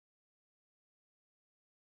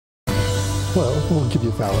Well, we'll give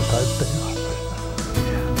you Valentine's Day off.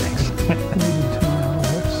 Yeah, thanks. Meeting tomorrow,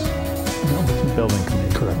 no, it's the building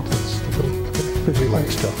committee. Correct. It's the building committee.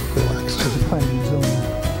 Relax, Joe. Relax. There's a planning and zoning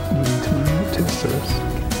meeting tomorrow, too.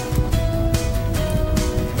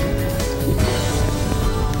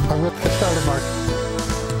 I'm going to get started, Mark.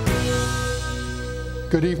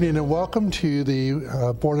 Good evening and welcome to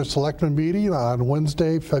the Board of Selectmen meeting on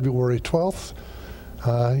Wednesday, February 12th.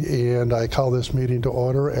 And I call this meeting to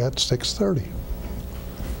order at 6:30.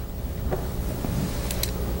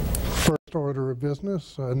 First order of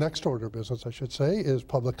business, next order of business, I should say, is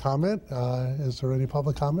public comment. Is there any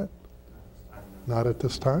public comment? Not at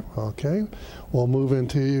this time. Okay. We'll move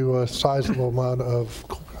into a sizable amount of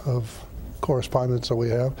correspondence that we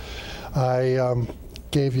have. I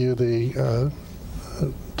gave you the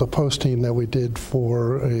posting that we did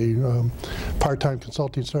for a part-time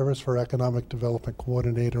consulting service for economic development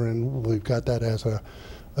coordinator, and we've got that as a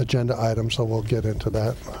agenda item, so we'll get into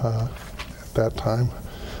that at that time.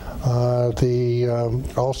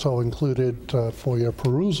 Also included for your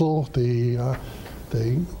perusal the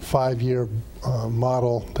 5-year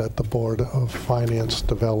model that the Board of Finance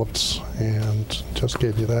develops, and just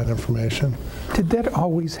gave you that information. Did that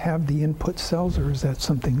always have the input cells, or is that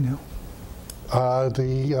something new?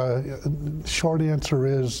 The short answer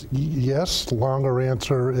is yes. The longer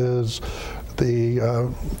answer is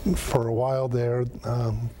for a while there,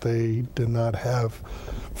 they did not have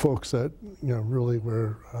folks that really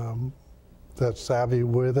were that savvy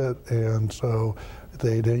with it, and so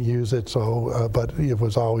they didn't use it. So, but it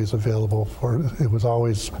was always available for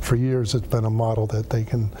years. It's been a model that they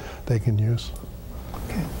can use.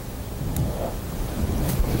 Okay.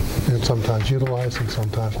 And sometimes utilized and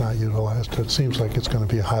sometimes not utilized. It seems like it's going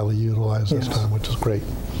to be highly utilized this time, which is great.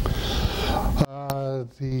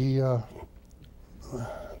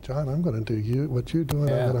 John, I'm going to do what you're doing.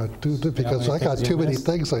 Yeah. I'm going to do because I got too many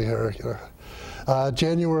things I hear.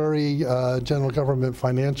 January general government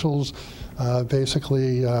financials.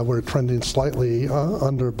 Basically, we're trending slightly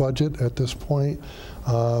under budget at this point.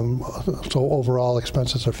 So overall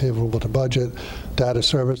expenses are favorable to budget. Data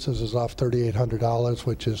services is off $3,800,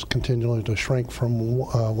 which is continuing to shrink from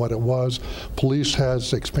what it was. Police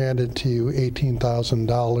has expanded to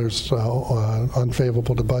 $18,000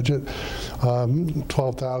 unfavorable to budget.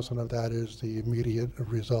 12,000 of that is the immediate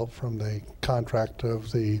result from the contract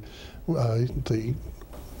of the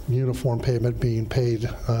uniform payment being paid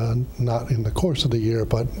not in the course of the year,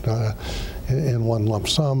 but in one lump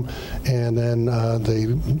sum. And then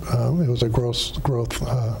it was a gross growth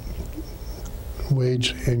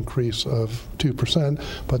wage increase of 2%,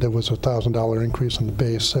 but there was a $1,000 increase in the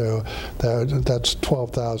base, so that's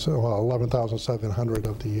 11,700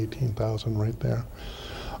 of the 18,000 right there.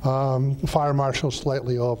 Fire marshal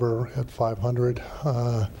slightly over at 500.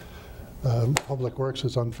 Public Works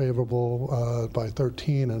is unfavorable by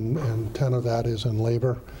 13, and 10 of that is in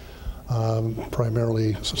labor,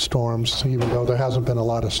 primarily storms. Even though there hasn't been a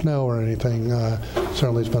lot of snow or anything,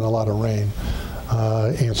 certainly there's been a lot of rain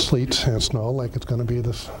and sleet and snow, like it's going to be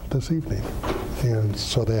this evening, and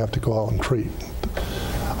so they have to go out and treat.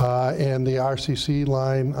 And the RCC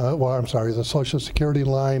line, the Social Security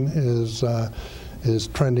line is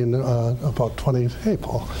trending about about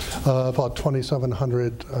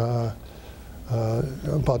 2,700.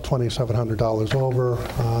 About $2,700 over,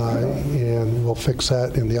 and we'll fix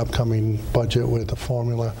that in the upcoming budget with the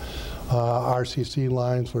formula. RCC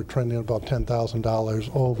lines were trending about $10,000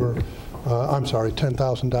 over.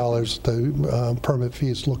 $10,000. The permit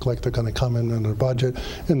fees look like they're going to come in their budget,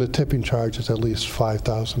 and the tipping charge is at least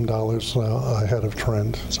 $5,000 ahead of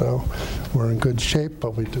trend. So we're in good shape,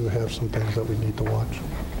 but we do have some things that we need to watch.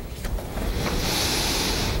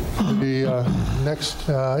 The next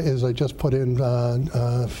is I just put in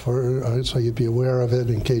so you'd be aware of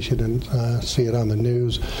it in case you didn't see it on the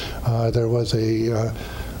news. There was a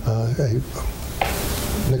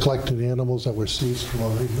neglected animals that were seized from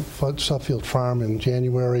a Suffield farm in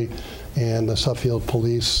January, and the Suffield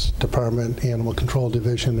Police Department, Animal Control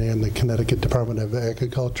Division, and the Connecticut Department of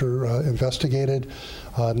Agriculture investigated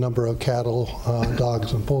a number of cattle,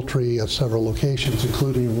 dogs, and poultry at several locations,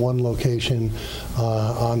 including one location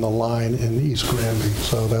on the line in East Granby.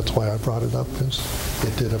 So that's why I brought it up, because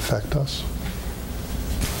it did affect us.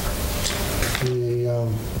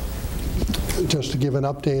 Just to give an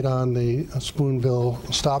update on the Spoonville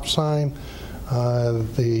stop sign,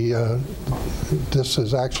 this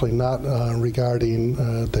is actually not regarding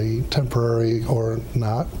the temporary or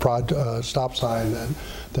not stop sign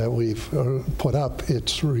that we've put up.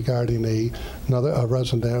 It's regarding a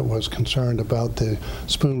resident was concerned about the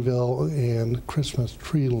Spoonville and Christmas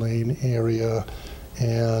Tree Lane area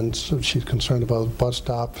and so she's concerned about bus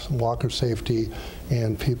stops, walker safety,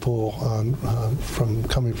 and people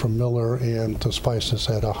coming from Miller and to Spices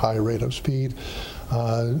at a high rate of speed.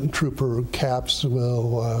 Trooper Caps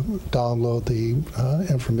will download the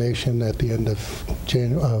information at the end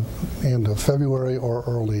of February or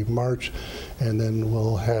early March, and then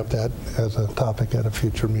we'll have that as a topic at a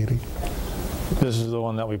future meeting. This is the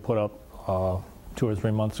one that we put up 2 or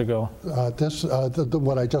 3 months ago?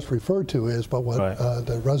 What I just referred to is, but what right.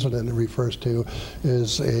 The resident refers to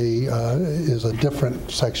is a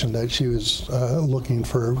different section that she was looking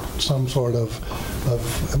for some sort of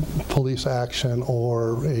police action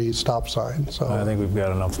or a stop sign. So I think we've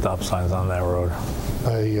got enough stop signs on that road.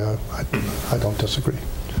 I don't disagree.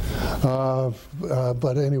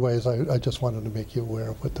 But anyways, I just wanted to make you aware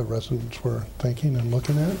of what the residents were thinking and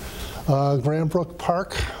looking at. Granbrook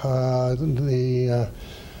Park, the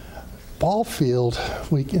ball field,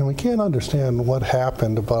 we can't understand what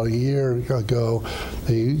happened about a year ago.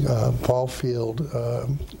 The ball field,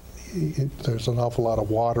 there's an awful lot of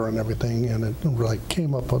water and everything, and it like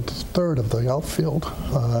came up a third of the outfield.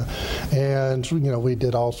 And we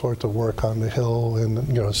did all sorts of work on the hill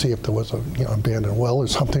and see if there was a abandoned well or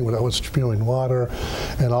something that was spewing water,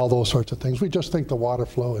 and all those sorts of things. We just think the water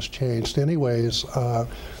flow has changed. Anyways,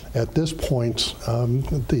 at this point,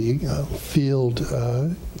 the field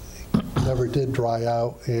never did dry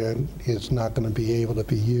out, and it's not going to be able to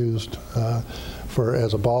be used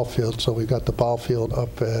as a ball field. So we've got the ball field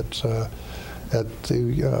up at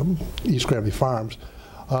the East Granby Farms.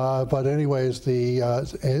 But anyways,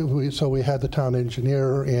 so we had the town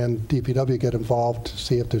engineer and DPW get involved to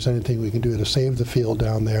see if there's anything we can do to save the field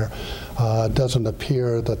down there. Doesn't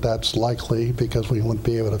appear that that's likely, because we wouldn't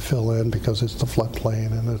be able to fill in because it's the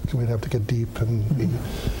floodplain, and we'd have to get deep, and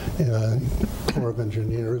Corps of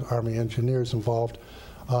Engineers, Army engineers involved.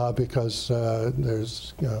 Because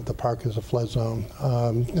there's, the park is a flood zone.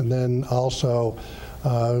 And then also,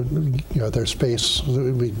 there's space.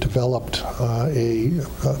 We developed a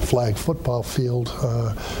flag football field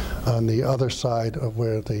on the other side of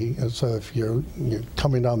where so if you're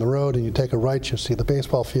coming down the road and you take a right, you see the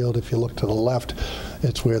baseball field. If you look to the left,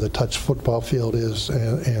 it's where the touch football field is,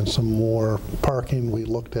 and some more parking. We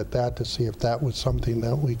looked at that to see if that was something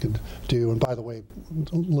that we could do. And by the way,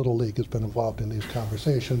 Little League has been involved in these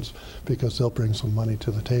conversations because they'll bring some money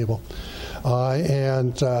to the table.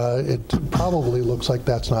 And it probably looks like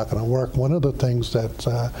that's not going to work. One of the things that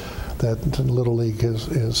Little League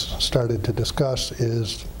is started to discuss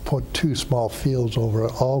is put 2 small fields over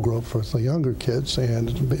at Allgrove for the younger kids, and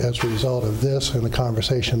as a result of this and the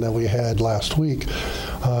conversation that we had last week,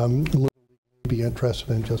 Little League may be interested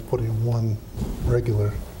in just putting 1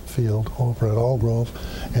 regular field over at Allgrove,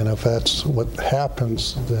 and if that's what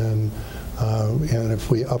happens, then and if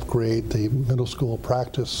we upgrade the middle school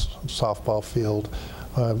practice softball field,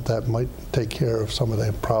 that might take care of some of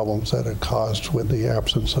the problems that are caused with the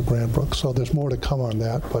absence of Granbrook. So there's more to come on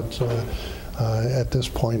that, but at this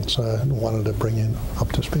point, I wanted to bring you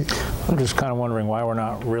up to speed. I'm just kind of wondering why we're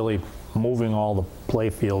not really moving all the play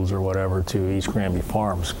fields or whatever to East Granby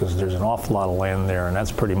Farms, because there's an awful lot of land there, and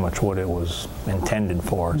that's pretty much what it was intended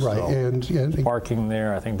for. Right, so and parking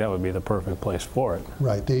there, I think that would be the perfect place for it.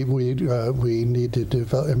 Right, we need to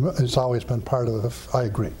develop. It's always been part of. I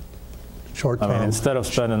agree. Short term. I mean, instead of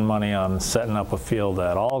spending money on setting up a field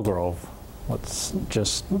at Allgrove, let's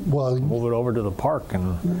just move it over to the park.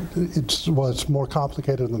 And it's more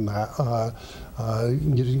complicated than that.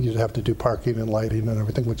 You'd have to do parking and lighting and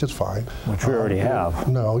everything, which is fine. Which we already have.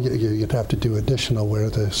 No, you'd have to do additional where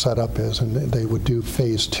the setup is, and they would do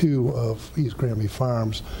phase 2 of East Granby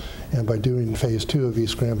Farms. And by doing phase 2 of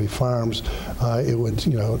East Granby Farms, it would,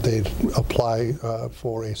 they'd apply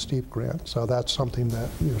for a steep grant. So that's something that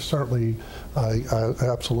certainly, I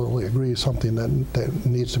absolutely agree, something that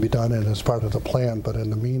needs to be done and is part of the plan. But in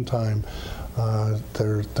the meantime,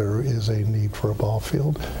 there is a need for a ball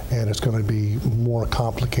field, and it's going to be more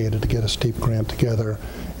complicated to get a steep grant together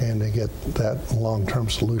and to get that long-term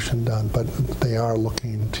solution done. But they are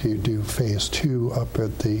looking to do phase 2 up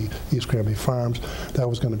at the East Granby Farms. That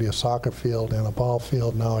was going to be a soccer field and a ball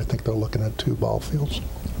field. Now I think they're looking at 2 ball fields,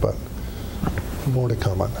 but more to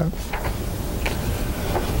come on that.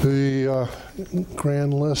 The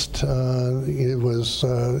grand list, it was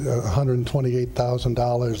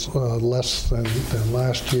 $128,000 less than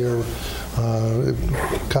last year,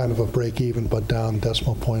 kind of a break even, but down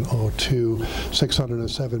decimal point 0.02,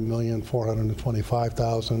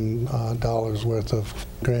 $607,425,000 worth of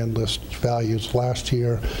grand list values last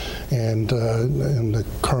year, and in the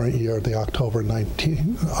current year, the October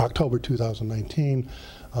 2019,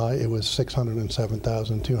 it was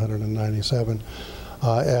 $607,297.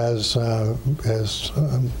 As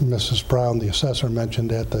Mrs. Brown, the assessor,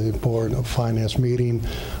 mentioned at the Board of Finance meeting,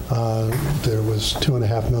 there was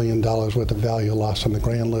 $2.5 million worth of value lost on the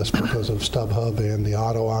grand list because of StubHub and the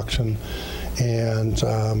auto auction. And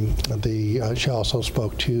she also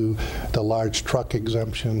spoke to the large truck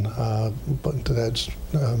exemption, but that's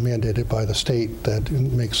mandated by the state that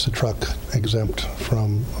makes the truck exempt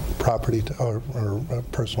from property or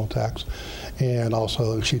personal tax. And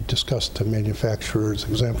also she discussed the manufacturer's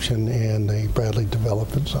exemption and the Bradley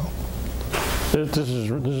development zone. This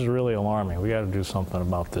is really alarming. We got to do something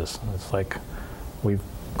about this. It's like we've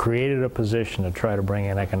created a position to try to bring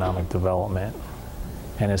in economic development,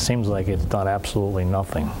 and it seems like it's done absolutely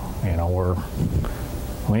nothing. You know,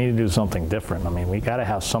 we need to do something different. I mean, we got to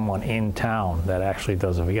have someone in town that actually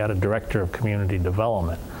does it. We got a director of community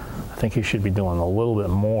development. I think he should be doing a little bit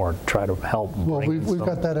more to try to help. Well, we've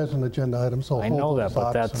got that as an agenda item, so I know that,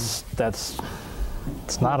 but it's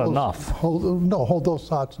not enough. Hold those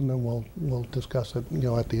thoughts, and then we'll discuss it. You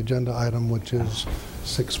know, at the agenda item, which is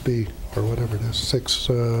 6B or whatever it is,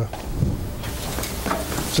 6A.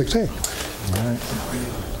 All right.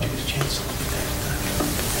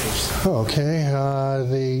 Okay,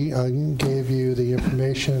 they gave you the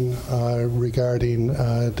information regarding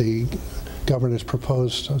the governor's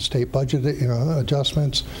proposed state budget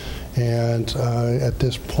adjustments, and at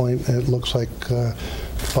this point it looks like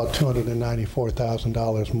about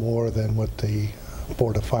 $294,000 more than what the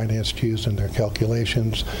Board of Finance used in their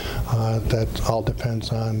calculations. That all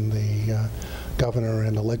depends on the governor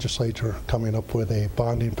and the legislature coming up with a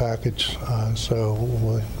bonding package, so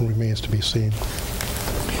it remains to be seen.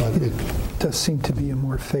 But it does seem to be a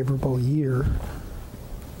more favorable year,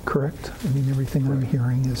 correct? I mean, everything I'm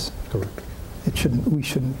hearing is correct. We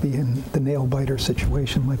shouldn't be in the nail biter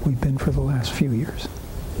situation like we've been for the last few years.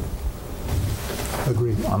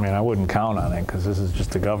 Agreed. I mean, I wouldn't count on it because this is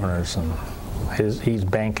just the governor's, and he's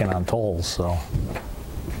banking on tolls, so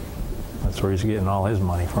that's where he's getting all his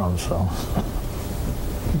money from. So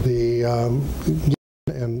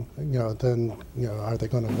and then are they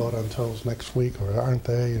going to vote on tolls next week or aren't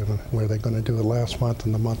they? And were they going to do it last month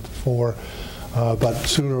and the month before? But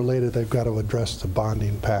sooner or later they've got to address the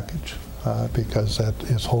bonding package because that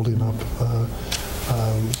is holding up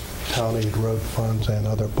town aid road funds and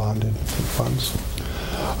other bonded funds.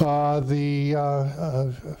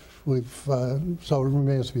 So it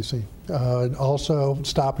remains to be seen. Also,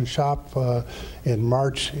 Stop and Shop in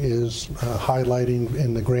March is highlighting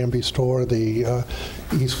in the Granby store the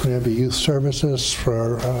East Granby Youth Services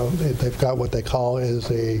for, they've got what they call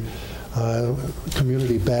is a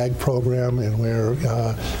community bag program, and where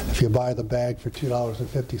if you buy the bag for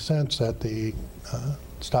 $2.50 at the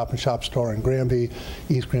Stop and Shop store in Granby,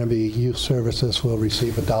 East Granby Youth Services will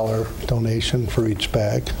receive a $1 donation for each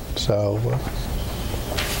bag. So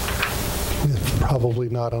probably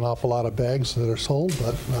not an awful lot of bags that are sold,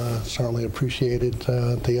 but certainly appreciated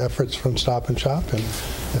the efforts from Stop and Shop. And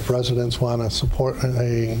if residents want to support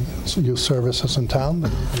a youth services in town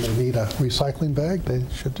and they need a recycling bag, they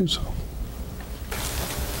should do so.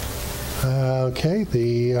 Okay,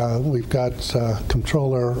 we've got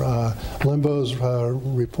Comptroller Limbo's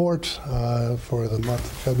report for the month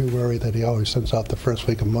of February that he always sends out the first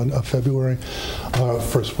week of February,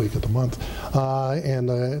 first week of the month. And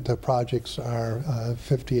the projects are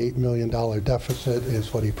 $58 million deficit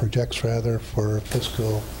is what he projects, rather, for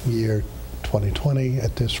fiscal year 2020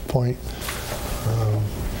 at this point.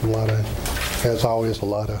 A lot of, as always, a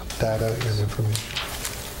lot of data and information.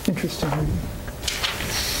 Interesting reading.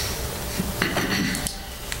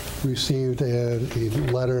 Received a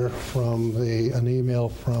letter from an email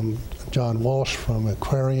from John Walsh from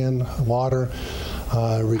Aquarian Water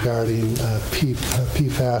regarding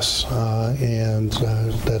PFAS, and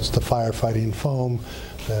that's the firefighting foam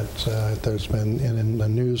that there's been in the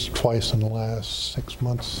news twice in the last 6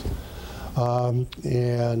 months.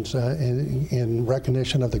 In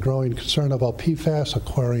recognition of the growing concern about PFAS,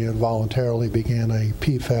 Aquarian voluntarily began a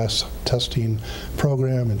PFAS testing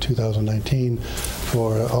program in 2019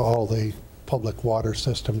 for all the public water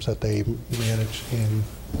systems that they manage in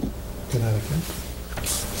Connecticut.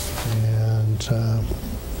 And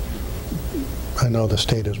I know the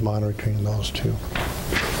state is monitoring those too.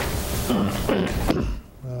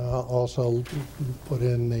 Also put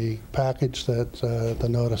in the package that the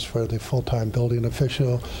notice for the full-time building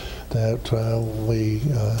official that we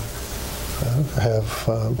have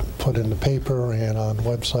put in the paper and on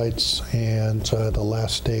websites, and the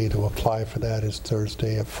last day to apply for that is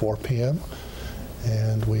Thursday at 4 p.m.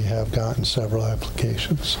 and we have gotten several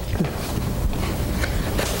applications.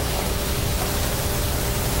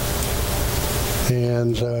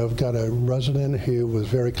 And I've got a resident who was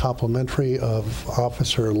very complimentary of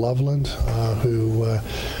Officer Loveland, who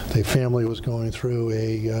the family was going through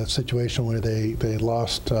a situation where they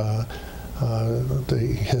lost in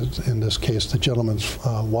this case, the gentleman's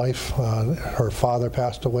wife. Her father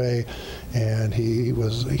passed away, and he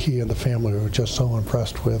and the family were just so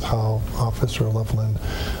impressed with how Officer Loveland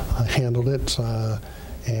handled it,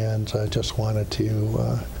 and just wanted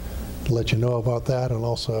to let you know about that, and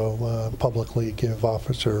also publicly give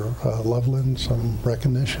Officer Loveland some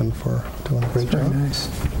recognition for doing a great job. Very nice.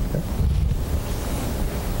 Yeah.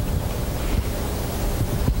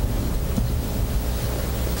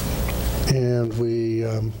 And we,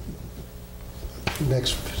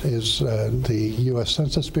 next is the U.S.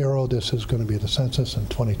 Census Bureau. This is going to be the census in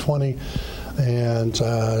 2020. And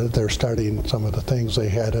they're starting some of the things. They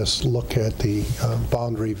had us look at the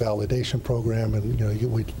boundary validation program, and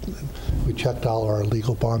we checked all our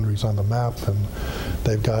legal boundaries on the map, and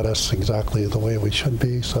they've got us exactly the way we should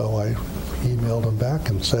be. So I emailed them back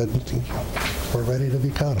and said, we're ready to be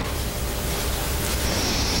counted.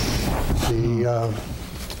 The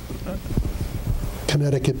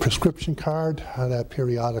Connecticut prescription card that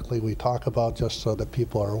periodically we talk about, just so that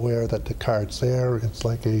people are aware that the card's there. It's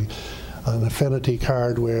like an affinity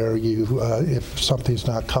card where you, if something's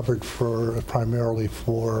not covered primarily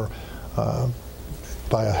by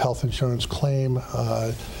a health insurance claim,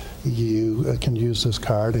 you can use this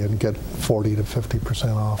card and get 40 to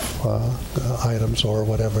 50% off items or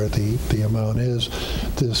whatever the amount is.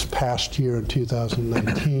 This past year in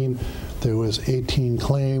 2019, there was 18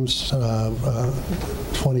 claims,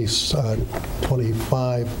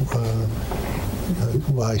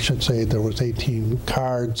 25, well, I should say there was 18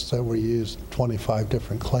 cards that were used, 25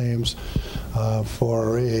 different claims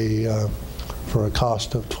for a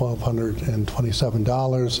cost of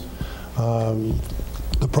 $1,227.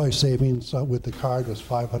 The price savings with the card was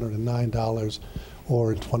 $509,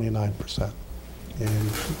 or 29%.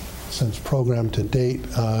 And since program to date,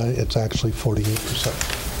 it's actually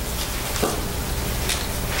 48%.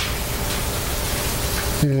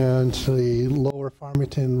 And the Lower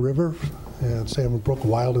Farmington River and Salmon Brook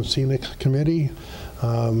Wild and Scenic Committee,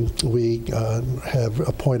 we have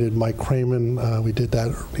appointed Mike Cramen. We did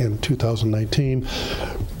that in 2019.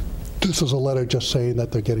 This is a letter just saying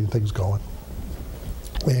that they're getting things going.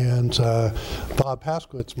 And Bob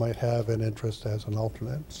Paskowitz might have an interest as an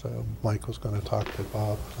alternate, so Mike was going to talk to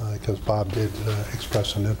Bob because Bob did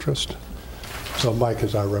express an interest. So Mike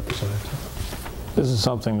is our representative. This is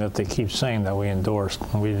something that they keep saying that we endorsed.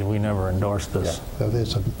 We never endorsed this. Yeah,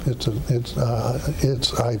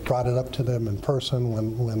 I brought it up to them in person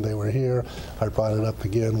when they were here. I brought it up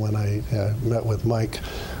again when I met with Mike.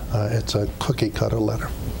 It's a cookie cutter letter.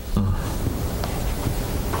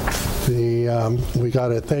 We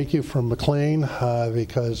got a thank you from McLean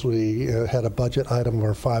because we had a budget item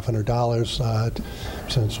of $500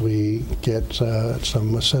 since we get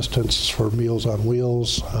some assistance for Meals on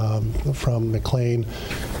Wheels from McLean,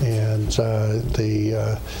 and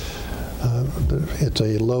it's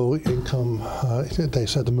a low income, they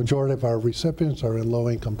said the majority of our recipients are in low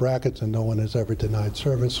income brackets and no one has ever denied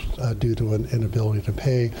service due to an inability to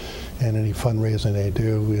pay, and any fundraising they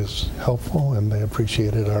do is helpful, and they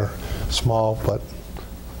appreciated our small but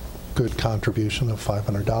good contribution of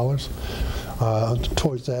 $500.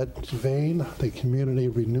 Towards that vein, the community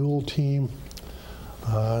renewal team,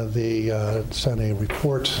 they sent a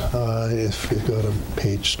report. If you go to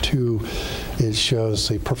page 2, it shows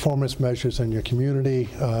the performance measures in your community.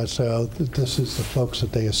 So this is the folks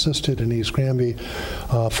that they assisted in East Granby.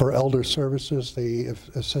 For elder services, they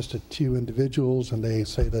assisted 2 individuals, and they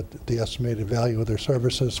say that the estimated value of their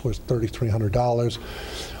services was $3,300.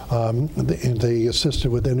 They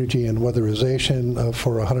assisted with energy and weatherization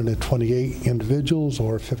for 128 individuals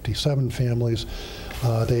or 57 families.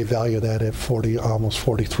 They value that at almost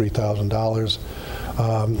 $43,000.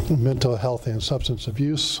 Mental health and substance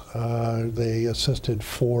abuse, they assisted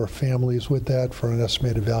 4 families with that for an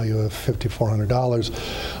estimated value of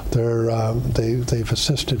 $5,400. They've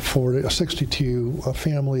assisted 62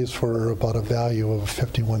 families for about a value of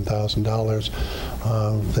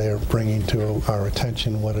 $51,000. They're bringing to our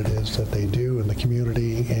attention what it is that they do in the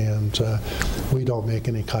community, and we don't make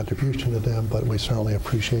any contribution to them, but we certainly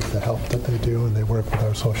appreciate the help that they do, and they work with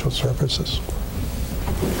our social services.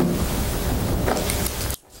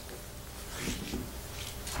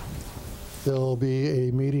 There'll be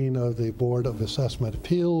a meeting of the Board of Assessment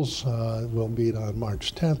Appeals. We'll meet on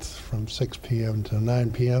March 10th from 6 p.m. to 9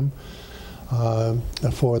 p.m.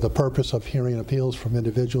 for the purpose of hearing appeals from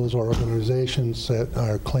individuals or organizations that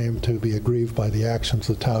are claimed to be aggrieved by the actions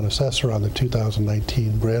of the town assessor on the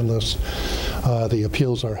 2019 grand list. The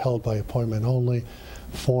appeals are held by appointment only.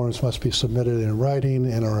 Forms must be submitted in writing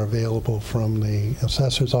and are available from the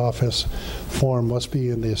assessor's office. Form must be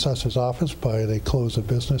in the assessor's office by the close of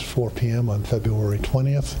business, 4 p.m. on February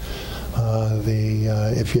 20th.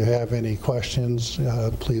 If you have any questions,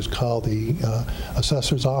 please call the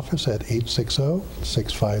assessor's office at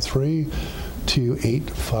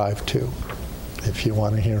 860-653-2852 if you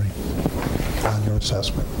want a hearing on your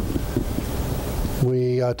assessment.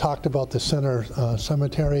 We talked about the center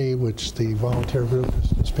cemetery, which the volunteer group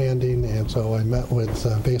is disbanding, and so I met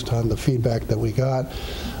with, based on the feedback that we got,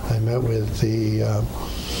 I met with the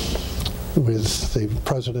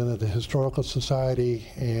president of the Historical Society,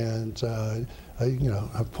 and I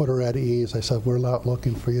put her at ease. I said, we're not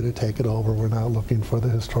looking for you to take it over. We're not looking for the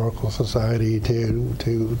Historical Society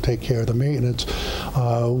to take care of the maintenance.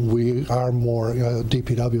 We are more,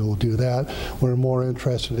 DPW will do that. We're more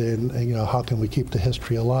interested in, how can we keep the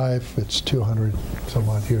history alive? It's 200 some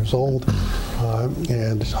odd years old.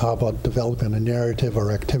 And how about developing a narrative or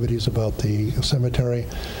activities about the cemetery?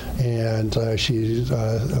 And she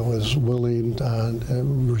was willing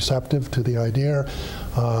and receptive to the idea.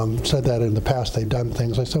 Said that in the past they've done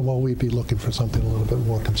things. I said, well, we'd be looking for something a little bit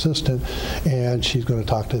more consistent. And she's going to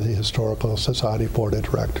talk to the Historical Society Board of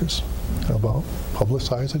Directors about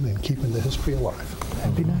publicizing and keeping the history alive.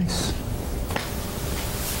 That'd be nice.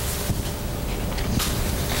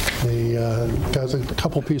 Got a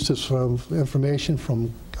couple pieces of information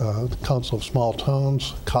from the Council of Small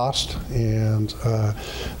Towns, COST, and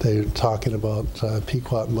they're talking about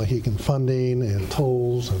Pequot and Mohegan funding and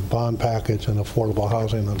tolls and bond package and affordable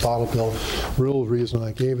housing and bottle bill. Real reason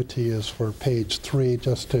I gave it to you is for page 3,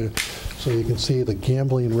 just to so you can see the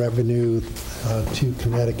gambling revenue to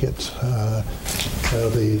Connecticut.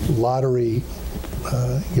 The lottery,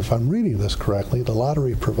 if I'm reading this correctly, the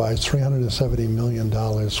lottery provides $370 million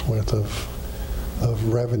worth of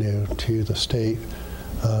revenue to the state.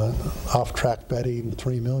 Off-track betting,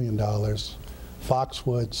 $3 million.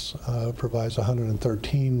 Foxwoods provides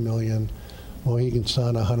 $113 million. Mohegan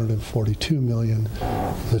Sun, $142 million.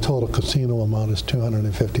 The total casino amount is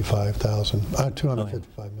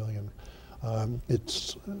 $255 million.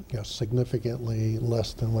 It's significantly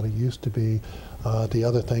less than what it used to be. The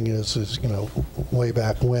other thing is way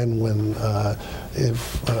back when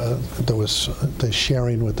if there was the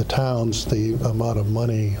sharing with the towns, the amount of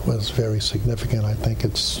money was very significant. I think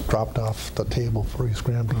it's dropped off the table for East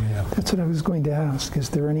Granby. Yeah. That's what I was going to ask. Is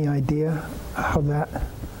there any idea how that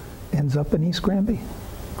ends up in East Granby?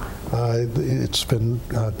 It's been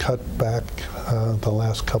cut back the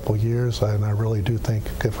last couple years, and I really do think,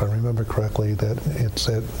 if I remember correctly, that it's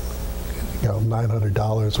at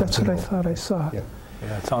 $900. That's what I thought I saw. Yeah,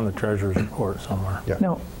 it's on the treasurer's report somewhere. Yeah.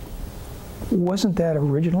 Now, wasn't that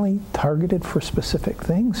originally targeted for specific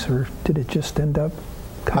things, or did it just end up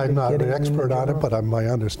I'm not an expert on it, but my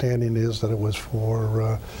understanding is that it was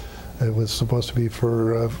for it was supposed to be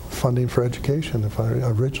for funding for education, if I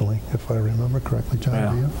remember correctly, John.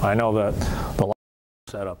 Yeah. I know that the law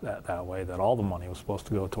set up that way, that all the money was supposed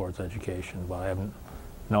to go towards education, but I have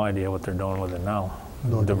no idea what they're doing with it now.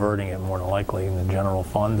 Diverting it more than likely in the general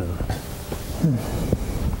fund, and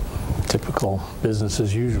typical business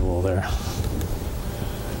as usual there.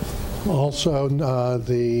 Also,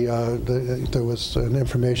 there was an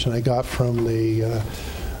information I got from the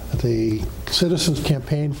Citizens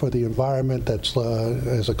Campaign for the Environment, that's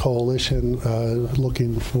as a coalition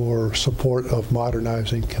looking for support of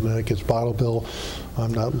modernizing Connecticut's bottle bill.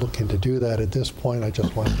 I'm not looking to do that at this point. I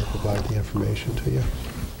just wanted to provide the information to you.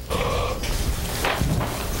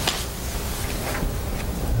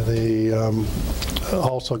 They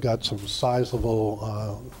also got some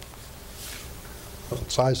sizable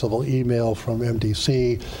email from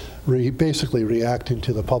MDC basically reacting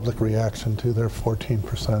to the public reaction to their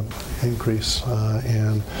 14% increase,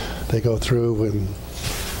 and they go through and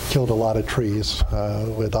killed a lot of trees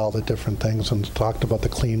with all the different things, and talked about the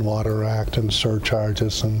Clean Water Act and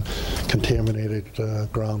surcharges and contaminated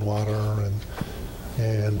groundwater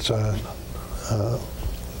and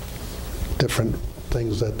different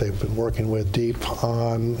things that they've been working with deep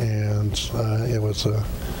on, and it was a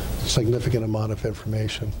significant amount of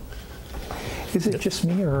information. Is it just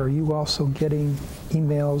me, or are you also getting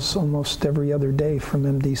emails almost every other day from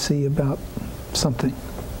MDC about something?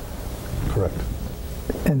 Correct.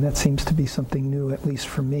 And that seems to be something new, at least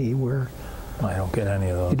for me, where... I don't get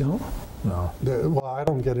any of those. You don't? No. Well, I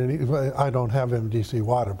don't get any, I don't have MDC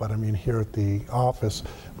water, but I mean, here at the office,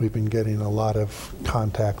 we've been getting a lot of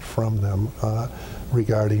contact from them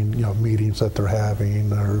regarding, meetings that they're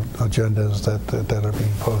having or agendas that are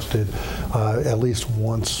being posted. At least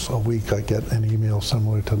once a week, I get an email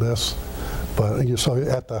similar to this. But so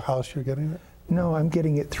at the house, you're getting it? No, I'm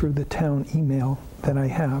getting it through the town email that I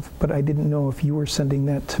have, but I didn't know if you were sending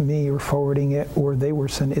that to me or forwarding it, or they were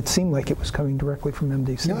sending. It seemed like it was coming directly from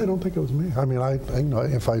MDC. Yeah, I don't think it was me. I mean,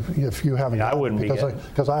 if you haven't, I wouldn't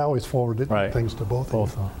because I always forwarded things to both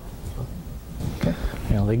of you. Okay.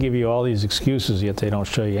 They give you all these excuses, yet they don't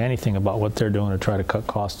show you anything about what they're doing to try to cut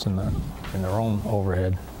costs in their own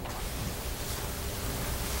overhead.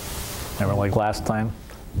 Remember, like last time,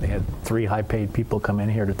 they had 3 high-paid people come in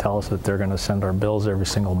here to tell us that they're going to send our bills every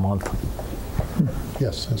single month.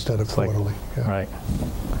 Yes, instead of quarterly. Yeah. Right.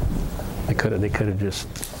 They could have just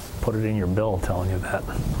put it in your bill telling you that.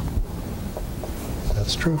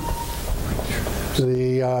 That's true.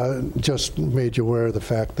 Just made you aware of the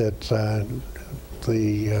fact that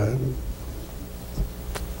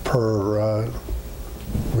per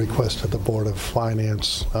request of the Board of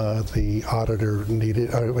Finance, the auditor needed,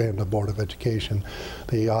 and the Board of Education,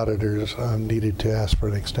 the auditors needed to ask for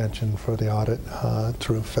an extension for the audit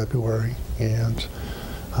through February. And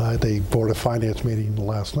the Board of Finance meeting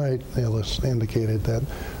last night indicated that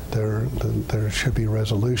there should be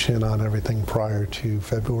resolution on everything prior to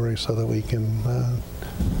February so that we can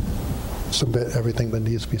submit everything that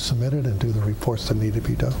needs to be submitted and do the reports that need to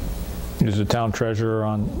be done. Is the town treasurer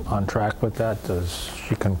on track with that? Does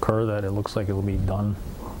she concur that it looks like it'll be done?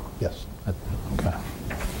 Yes. Okay.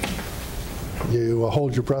 You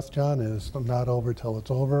hold your breath, John. It's not over till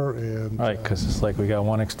it's over. And right, because it's like we got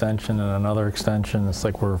one extension and another extension. It's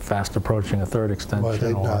like we're fast approaching a third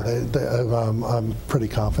extension. Well, I'm pretty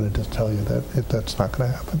confident to tell you that that's not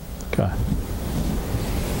going to happen. Okay.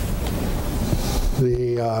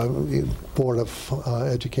 The Board of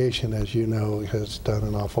Education, as you know, has done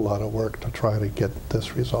an awful lot of work to try to get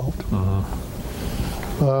this resolved.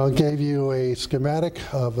 Gave you a schematic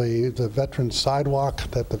of the veterans sidewalk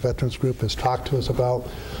that the veterans group has talked to us about.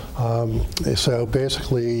 So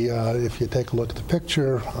basically, if you take a look at the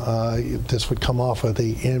picture, this would come off of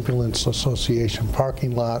the Ambulance Association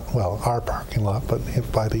parking lot, well, our parking lot, but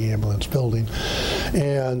by the ambulance building.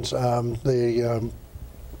 And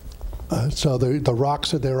so the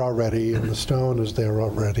rocks are there already, and the stone is there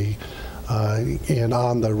already. And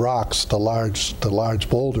on the rocks, the large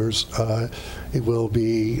boulders, it will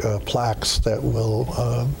be plaques that will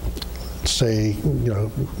say,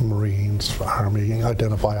 Marines, Army,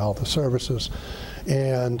 identify all the services.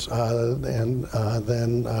 And then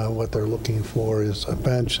what they're looking for is a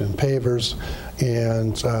bench and pavers.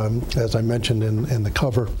 And as I mentioned in the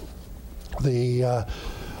cover, the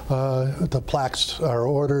plaques are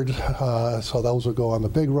ordered, so those will go on the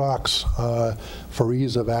big rocks. For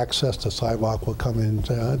ease of access, the sidewalk will come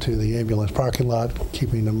into to the ambulance parking lot,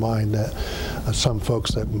 keeping in mind that some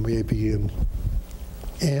folks that may be in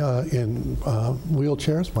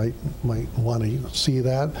wheelchairs might want to see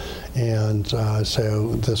that, and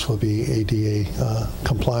so this will be ADA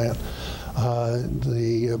compliant.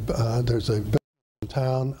 There's a building in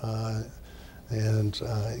town. And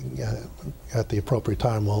at the appropriate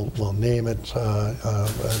time, we'll name it.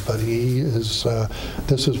 But he is.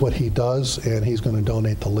 This is what he does, and he's going to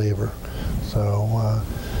donate the labor. So,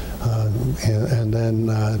 and then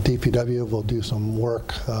DPW will do some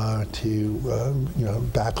work to,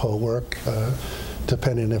 backhoe work.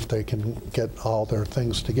 Depending if they can get all their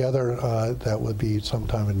things together, that would be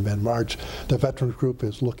sometime in mid-March. The Veterans Group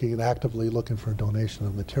is actively looking for donation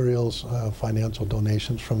of materials, financial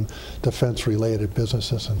donations from defense-related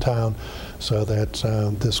businesses in town, so that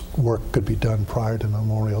this work could be done prior to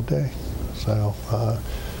Memorial Day. So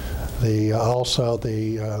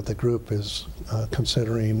the group is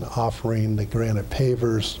considering offering the granite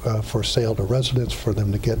pavers for sale to residents for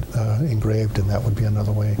them to get engraved, and that would be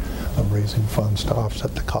another way of raising funds to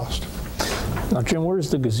offset the cost. Now, Jim, where's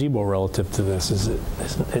the gazebo relative to this?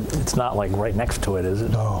 It's not like right next to it, is it?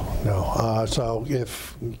 No. So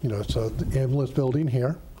if so the ambulance building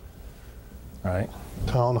here, right?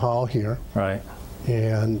 Town hall here, right?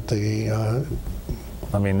 And the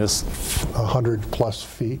I mean, this 100+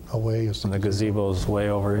 feet away is the gazebo's way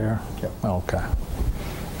over here? Yep. Oh, okay.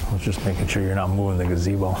 I was just making sure you're not moving the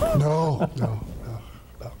gazebo. No.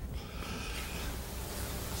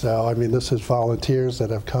 So, I mean, this is volunteers that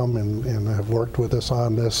have come and have worked with us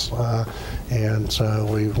on this, and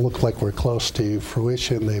we look like we're close to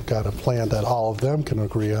fruition. They've got a plan that all of them can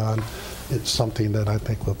agree on. It's something that I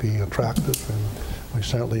think will be attractive, and we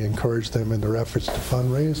certainly encourage them in their efforts to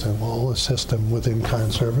fundraise, and we'll assist them with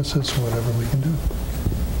in-kind services, whatever we can do.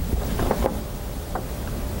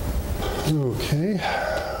 Okay.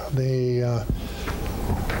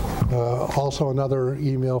 Also another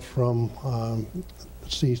email from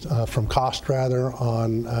Cost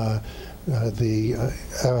on the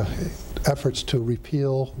efforts to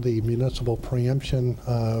repeal the municipal preemption,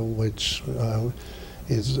 which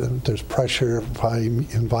there's pressure by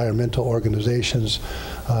environmental organizations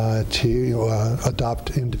to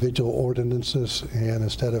adopt individual ordinances, and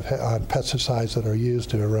instead of pesticides that are used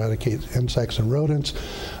to eradicate insects and rodents,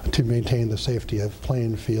 to maintain the safety of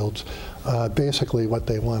playing fields. Basically what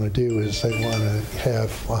they want to do is they want to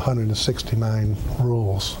have 169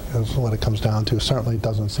 rules is what it comes down to. Certainly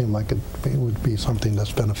doesn't seem like it would be something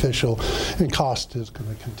that's beneficial, and Cost is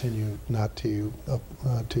going to continue not to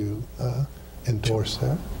endorse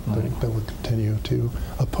that. Right. They would continue to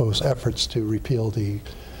oppose efforts to repeal the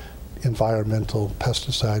environmental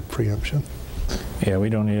pesticide preemption. Yeah, we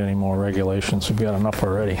don't need any more regulations. We've got enough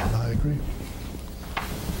already. I agree.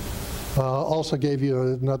 Also gave you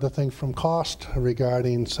another thing from Cost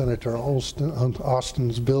regarding Senator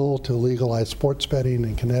Austin's bill to legalize sports betting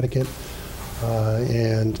in Connecticut.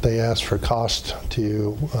 And they asked for Cost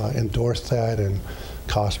to endorse that, and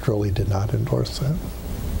Cost really did not endorse that.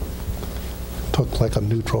 Took like a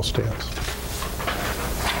neutral stance.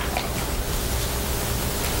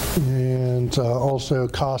 And also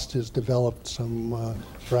Cost has developed some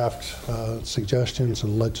draft suggestions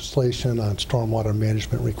and legislation on stormwater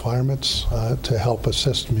management requirements to help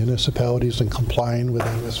assist municipalities in complying with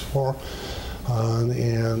MS4.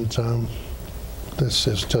 This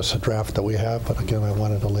is just a draft that we have, but again, I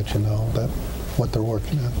wanted to let you know that what they're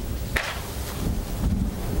working on.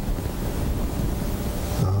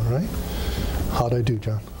 All right. How'd I do,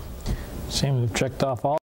 John? Seems to have checked off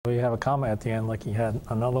all. You have a comment at the end like you had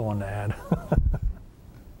another one to add.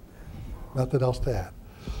 Nothing else to add.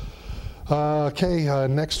 Okay,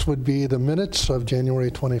 next would be the minutes of January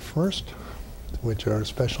 21st, which are a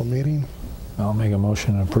special meeting. I'll make a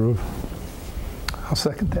motion to approve. I'll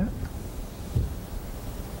second that.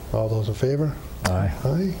 All those in favor? Aye.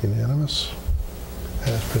 Aye, unanimous,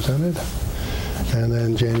 as presented. And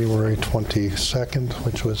then January 22nd,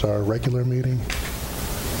 which was our regular meeting.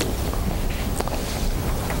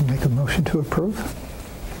 Make a motion to approve.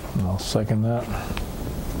 I'll second that.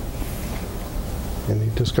 Any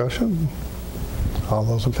discussion? All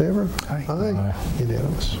those in favor? Aye. Aye. Aye.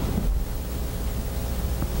 Unanimous.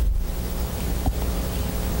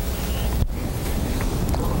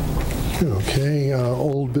 Okay,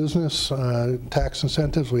 old business, tax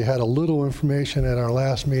incentives. We had a little information at our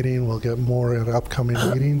last meeting. We'll get more at upcoming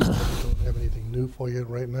meetings. I don't have anything new for you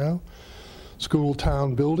right now. School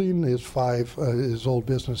town building is old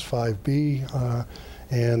business 5B,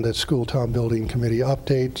 and the school town building committee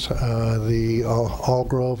updates. The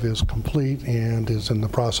Allgrove is complete and is in the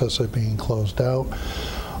process of being closed out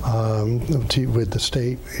with the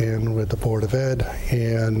state and with the Board of Ed.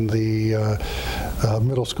 And the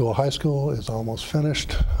middle school, high school is almost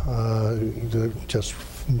finished. Just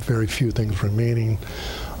very few things remaining.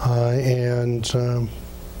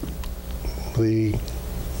 The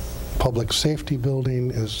public safety building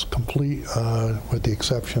is complete with the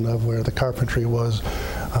exception of where the carpentry was.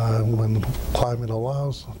 When the climate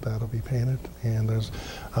allows, that'll be painted. And there's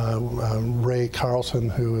Ray Carlson,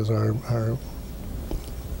 who is our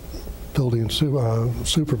building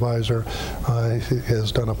supervisor,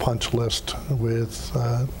 has done a punch list with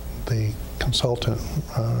the consultant,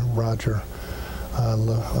 Roger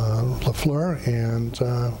LaFleur, and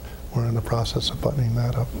we're in the process of buttoning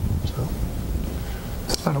that up. So.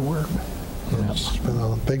 It's a lot of work. Yeah. It's been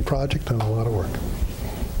a big project and a lot of work.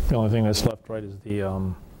 The only thing that's left, right, is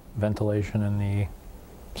the ventilation in the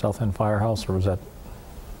south end firehouse, or was that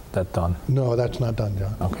done? No, that's not done,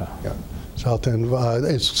 John. Okay. Yeah. South End,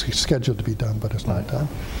 it's scheduled to be done, but it's not done.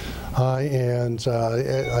 I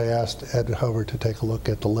asked Ed Howard to take a look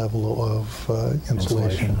at the level of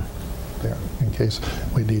insulation there, in case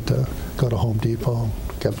we need to go to Home Depot,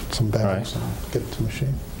 get some bags, and get it to the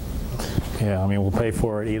machine. Yeah, I mean, we'll pay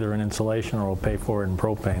for it either in insulation or we'll pay for it in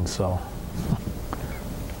propane, so.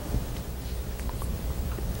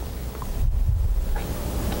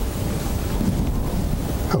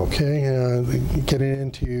 Okay, getting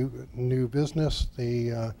into new business,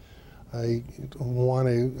 I want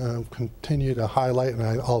to continue to highlight,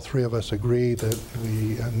 and all three of us agree that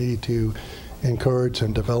we need to encourage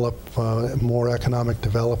and develop more economic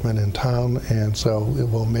development in town, and so it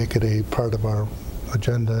will make it a part of our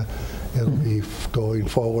agenda It'll be going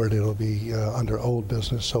forward, it'll be under old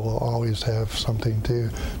business, so we'll always have something to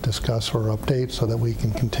discuss or update so that we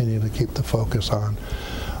can continue to keep the focus on.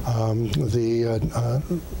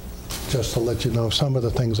 Just to let you know some of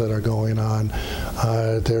the things that are going on,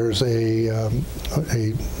 there's a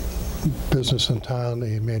business in town,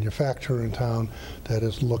 a manufacturer in town that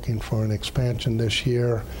is looking for an expansion this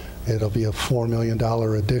year. It'll be a $4 million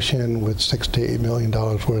addition with $6 to $8 million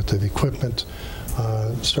worth of equipment.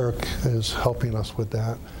 CERC is helping us with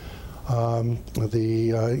that.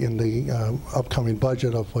 In the upcoming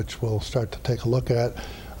budget, of which we'll start to take a look at,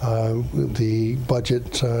 the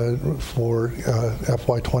budget for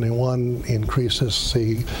FY21 increases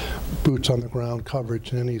the boots on the ground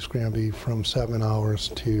coverage in East Granby from 7 hours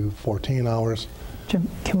to 14 hours. Jim,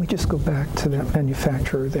 can we just go back to that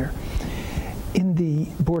manufacturer there? In the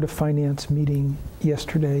Board of Finance meeting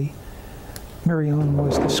yesterday, Marianne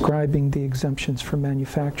was describing the exemptions for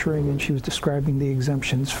manufacturing, and she was describing the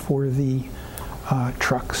exemptions for the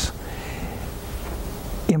trucks.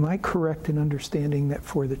 Am I correct in understanding that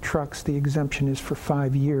for the trucks, the exemption is for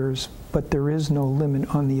 5 years, but there is no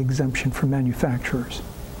limit on the exemption for manufacturers?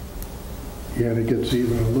 Yeah, and it gets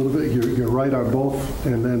even a little bit, you're right on both,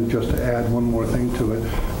 and then just to add one more thing to it,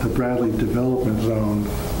 the Bradley Development Zone,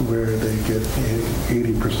 where they get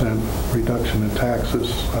 80% reduction in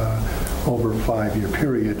taxes over a 5-year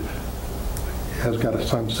period, has got a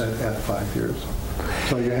sunset at 5 years.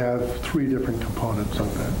 So you have 3 different components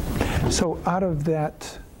of that. So out of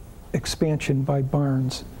that expansion by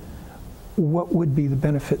Barnes, what would be the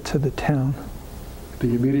benefit to the town?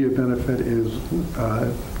 The immediate benefit is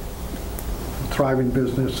thriving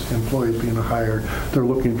business, employees being hired. They're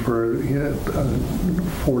looking for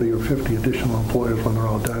 40 or 50 additional employees when they're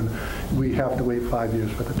all done. We have to wait 5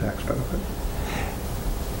 years for the tax benefit.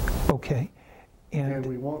 Okay. And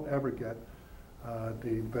we won't ever get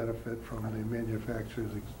the benefit from the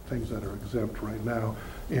manufacturers, things that are exempt right now.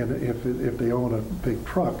 And if they own a big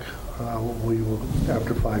truck, we will,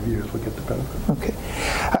 after 5 years, we'll get the benefit. Okay.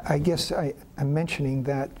 I guess I'm mentioning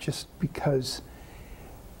that just because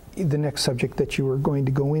the next subject that you were going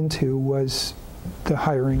to go into was the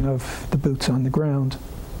hiring of the boots on the ground.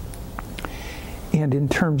 And in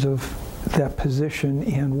terms of that position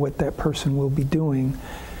and what that person will be doing,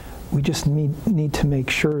 we just need to make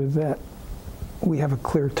sure that we have a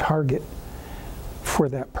clear target for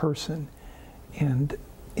that person. And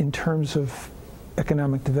in terms of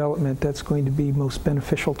economic development that's going to be most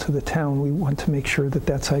beneficial to the town, we want to make sure that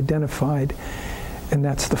that's identified and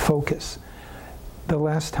that's the focus. The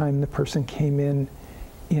last time the person came in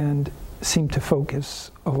and seemed to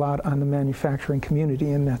focus a lot on the manufacturing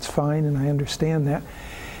community, and that's fine, and I understand that.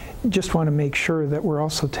 Just want to make sure that we're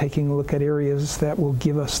also taking a look at areas that will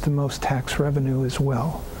give us the most tax revenue as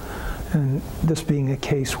well. And this being a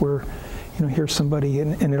case where, you know, here's somebody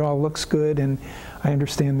and it all looks good, and I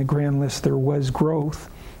understand the grand list, there was growth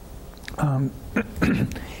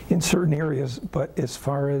in certain areas, but as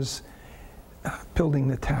far as building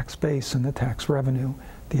the tax base and the tax revenue,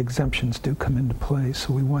 the exemptions do come into play,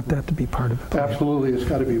 so we want that to be part of it. Absolutely, it's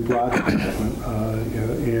got to be broad development.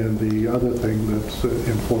 And the other thing that's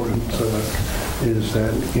important is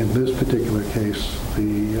that in this particular case,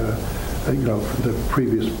 the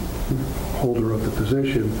previous holder of the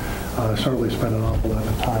position certainly spent an awful lot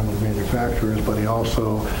of time with manufacturers, but he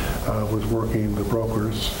also was working the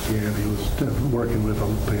brokers, and he was working with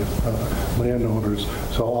the landowners.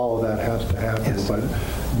 So all of that has to happen. Yes. But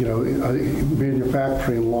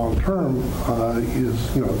manufacturing long term is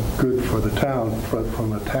good for the town.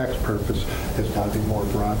 From a tax purpose, it's got to be more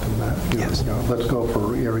broad than that. Yes. Let's go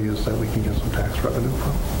for areas that we can get some tax revenue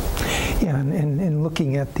from. Yeah, and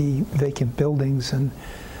looking at the vacant buildings and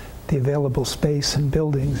the available space in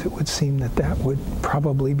buildings, it would seem that that would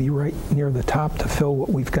probably be right near the top to fill what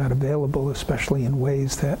we've got available, especially in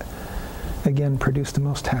ways that, again, produce the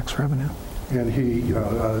most tax revenue. And he,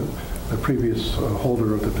 the previous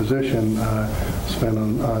holder of the position, spent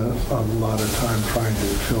a lot of time trying to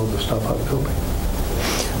fill the StubHub building.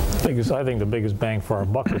 I think the biggest bang for our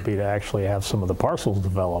buck would be to actually have some of the parcels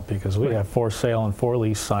developed, because we have for sale and for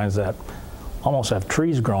lease signs that almost have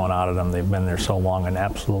trees growing out of them. They've been there so long and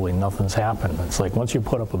absolutely nothing's happened. It's like once you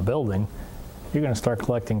put up a building, you're going to start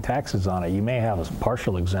collecting taxes on it. You may have a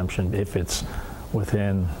partial exemption if it's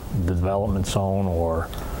within the development zone, or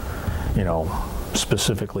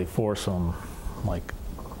specifically for some like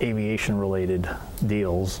aviation related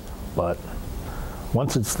deals, but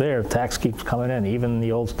once it's there, tax keeps coming in. Even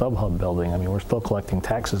the old StubHub building, I mean, we're still collecting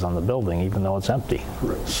taxes on the building even though it's empty.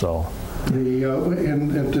 Correct. So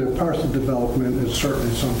And the parcel development is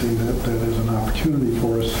certainly something that is an opportunity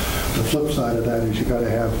for us. The flip side of that is you got to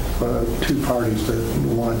have two parties that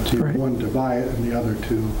want to, Right. one to buy it and the other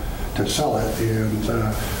to sell it, and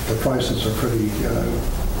the prices are pretty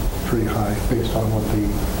high based on what the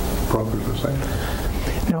brokers are saying.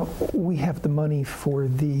 Now, we have the money for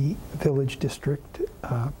the village district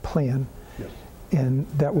plan, Yes. and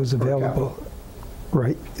that was available,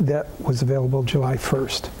 right, that was available July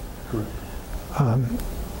 1st. Correct. I'm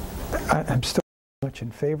still much in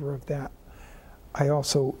favor of that. I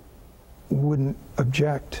also wouldn't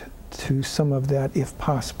object to some of that, if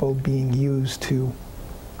possible, being used to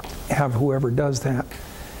have whoever does that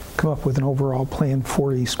come up with an overall plan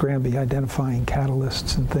for East Granby, identifying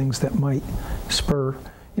catalysts and things that might spur,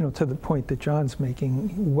 to the point that John's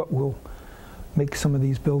making, what will make some of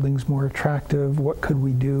these buildings more attractive, what could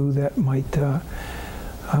we do that might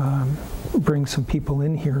bring some people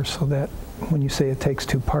in here, so that when you say it takes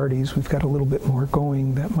two parties, we've got a little bit more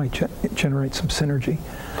going that might generate some synergy.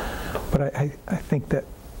 But I think that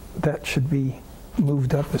should be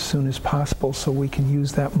moved up as soon as possible, so we can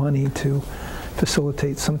use that money to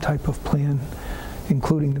facilitate some type of plan,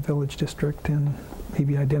 including the village district, and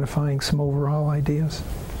maybe identifying some overall ideas.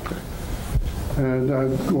 And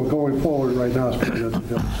well, going forward right now, especially as the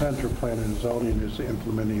village center plan and zoning is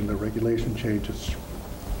implementing the regulation changes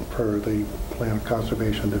per the plan of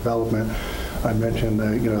conservation and development. I mentioned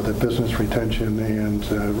the business retention and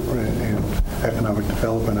economic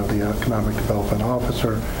development of the economic development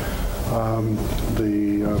officer.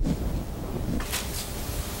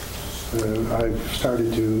 I've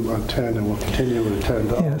started to attend and will continue to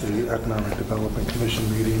attend all Yes. the Economic Development Commission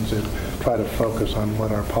meetings and try to focus on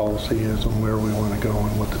what our policy is and where we want to go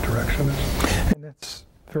and what the direction is. And that's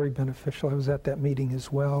very beneficial. I was at that meeting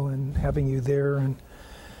as well, and having you there, and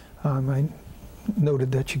I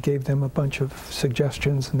noted that you gave them a bunch of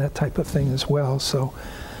suggestions and that type of thing as well, so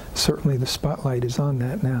certainly the spotlight is on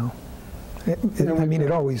that now. I mean,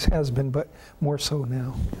 it always has been, but more so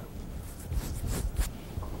now.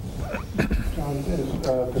 John,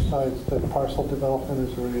 besides the parcel development,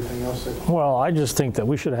 is there anything else that... Well, I just think that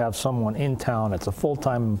we should have someone in town that's a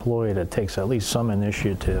full-time employee that takes at least some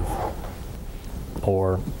initiative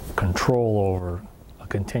or control over a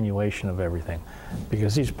continuation of everything.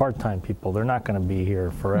 Because these part-time people, they're not going to be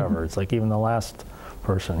here forever. Mm-hmm. It's like even the last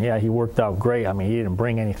person, yeah, he worked out great. I mean, he didn't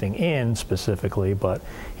bring anything in specifically, but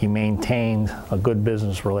he maintained a good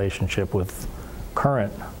business relationship with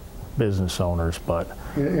current business owners, but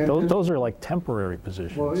those are like temporary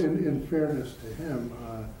positions. Well, in fairness to him,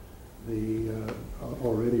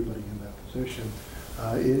 or anybody in that position,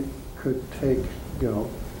 it could take, a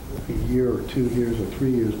year or 2 years or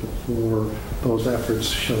 3 years before those efforts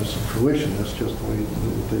show some fruition. That's just the way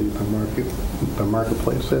the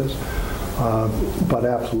marketplace is. But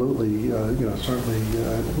absolutely, certainly,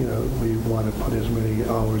 we want to put as many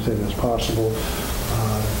hours in as possible.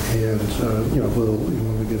 And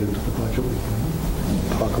when we get into the budget, we can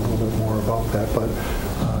talk a little bit more about that. But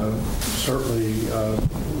certainly,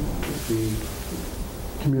 the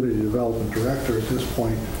community development director at this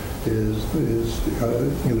point is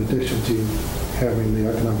in addition to having the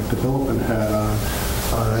economic development hat on,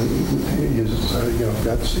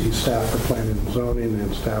 he's staff for planning and zoning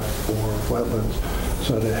and staff for wetlands.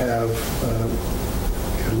 So to have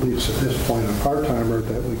at least at this point a part-timer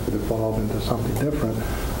that we could evolve into something different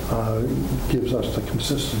gives us the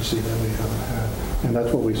consistency that we haven't had. And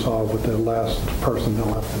that's what we saw with the last person that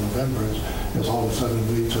left in November is all of a sudden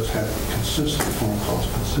we just had consistent phone calls,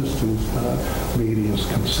 consistent meetings,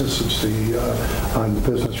 consistency on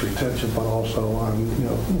business retention, but also on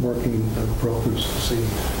working the brokers to see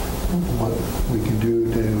what we can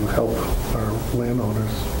do to help our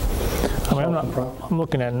landowners. I mean, I'm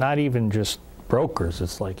looking at not even just brokers.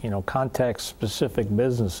 It's like, contact specific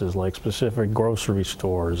businesses like specific grocery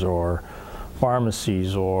stores or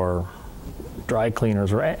pharmacies or dry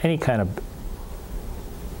cleaners or any kind of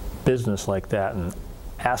business like that, and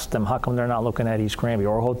ask them how come they're not looking at East Granby,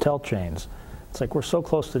 or hotel chains. It's like we're so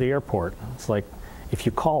close to the airport. It's like if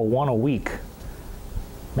you call one a week,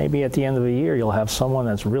 maybe at the end of the year you'll have someone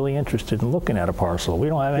that's really interested in looking at a parcel. We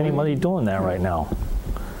don't have anybody doing that right now.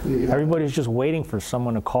 Yeah. Everybody's just waiting for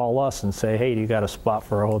someone to call us and say, hey, you got a spot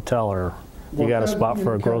for a hotel, or you got a spot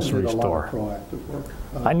for a grocery store.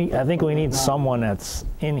 I think we need someone that's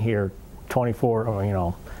in here 24,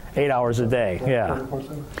 or 8 hours a day. Yeah.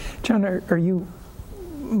 John, are you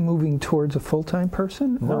moving towards a full-time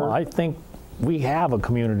person? No, I think we have a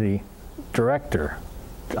community director.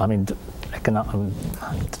 I mean, a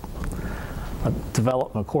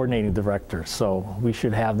development coordinating director. So we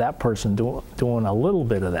should have that person doing a little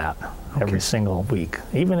bit of that. every single week,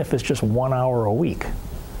 even if it's just 1 hour a week.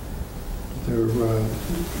 There,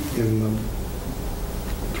 in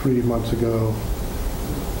 3 months ago,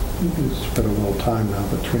 it's been a little time now,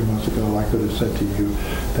 but 3 months ago I could have said to you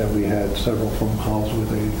that we had several phone calls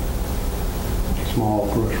with a small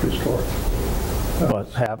grocery store.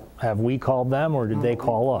 But have we called them, or did they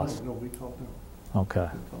call us? No, we called them. Okay.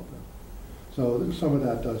 We called them. So some of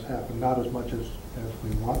that does happen, not as much as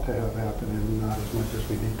we want to have happen, and not as much as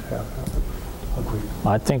we need to have happen. Agreed.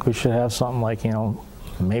 I think we should have something like, you know,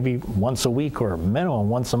 maybe once a week or minimum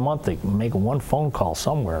once a month, they can make one phone call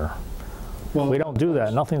somewhere. Well, if we don't do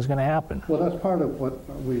that, nothing's going to happen. Well, that's part of what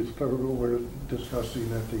we're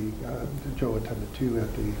discussing at the, Joe attended to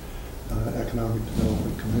at the Economic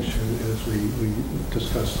Development Commission, is we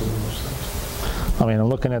discussed some of those things. I mean, I'm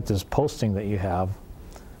looking at this posting that you have,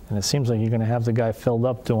 and it seems like you're going to have the guy filled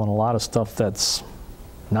up doing a lot of stuff that's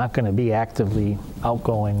not going to be actively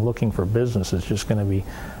outgoing, looking for business. It's just going to be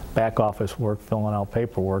back office work, filling out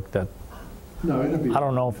paperwork that, no, it'll be, I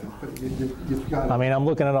don't know if, you've got, I mean, I'm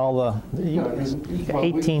looking at all the, you got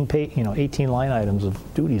 18 line items of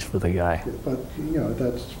duties for the guy. But, you know,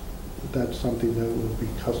 that's something that will be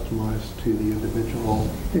customized to the individual,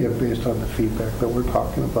 based on the feedback that we're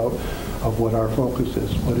talking about of what our focus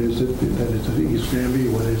is. What is it that is East Granby?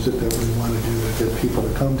 What is it that we want to do to get people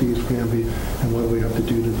to come to East Granby? And what do we have to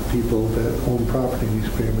do to the people that own property in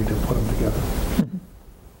East Granby to put them together?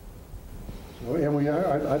 So,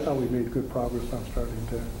 and I thought we made good progress on starting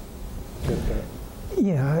to get that.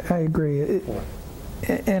 Yeah, I agree.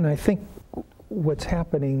 And I think what's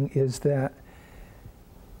happening is that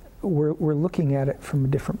we're looking at it from a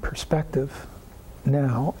different perspective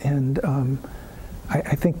now, and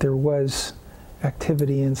I think there was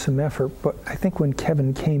activity and some effort, but I think when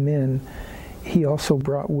Kevin came in, he also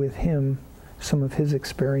brought with him some of his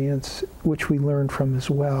experience, which we learned from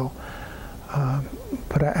as well.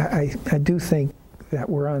 But I do think that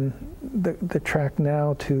we're on the track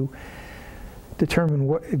now to determine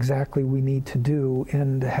what exactly we need to do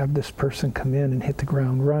and to have this person come in and hit the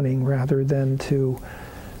ground running rather than to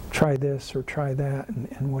try this or try that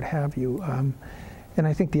and what have you. And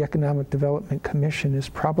I think the Economic Development Commission is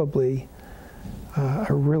probably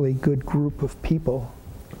a really good group of people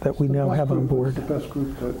that we now have on board. It's the best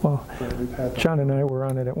group that we've had. John and I were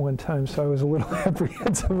on it at one time, so I was a little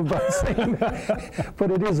apprehensive about saying that. But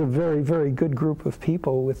it is a very, very good group of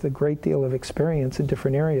people with a great deal of experience in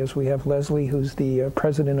different areas. We have Leslie, who's the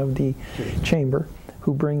president of the chamber,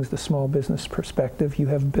 who brings the small business perspective. You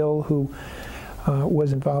have Bill, who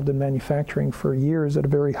was involved in manufacturing for years at a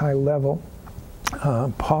very high level.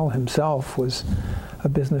 Paul himself was a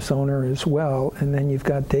business owner as well. And then you've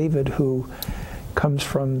got David, who comes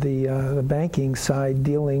from the banking side,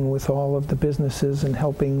 dealing with all of the businesses and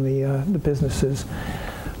helping the businesses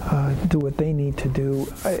do what they need to do.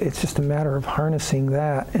 It's just a matter of harnessing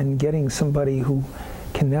that and getting somebody who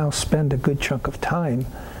can now spend a good chunk of time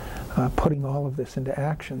putting all of this into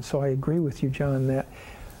action. So I agree with you, John, that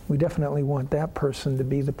we definitely want that person to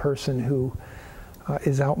be the person who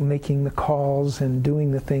is out making the calls and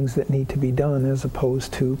doing the things that need to be done, as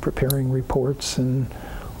opposed to preparing reports and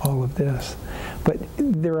all of this. But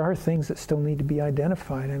there are things that still need to be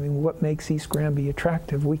identified. I mean, what makes East Granby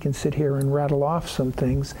attractive? We can sit here and rattle off some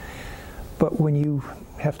things, but when you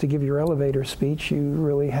have to give your elevator speech, you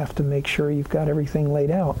really have to make sure you've got everything laid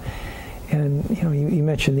out. And you know, you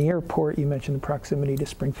mentioned the airport, you mentioned the proximity to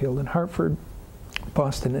Springfield and Hartford,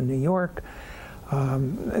 Boston and New York.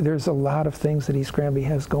 There's a lot of things that East Granby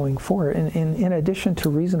has going for it, and in addition to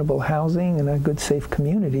reasonable housing and a good, safe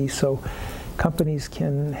community, so companies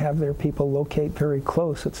can have their people locate very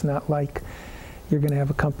close. It's not like you're going to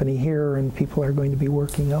have a company here and people are going to be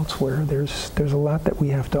working elsewhere. There's a lot that we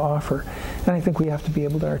have to offer, and I think we have to be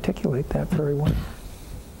able to articulate that very well.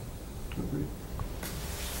 Agreed.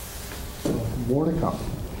 More to come.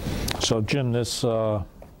 So Jim, this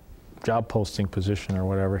job posting position or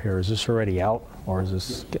whatever here, is this already out, or is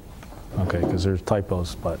this, okay, because there's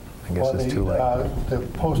typos, but I guess it's too late. The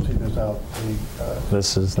posting is out.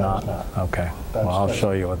 This is not? Okay. Well, I'll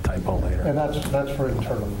show you a typo later. And that's for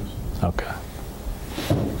internal use. Okay.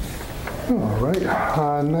 All right.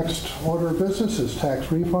 Next order of business is tax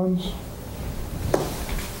refunds.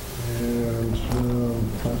 And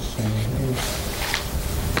let's see.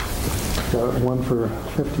 Got one for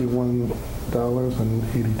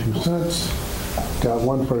 $51.82. Got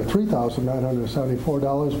one for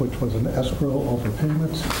 $3,974, which was an escrow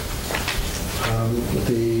overpayment. A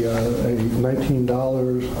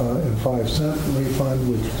 $19.05 refund,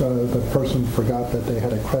 which the person forgot that they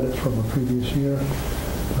had a credit from a previous year.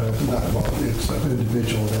 It's an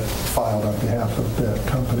individual that filed on behalf of that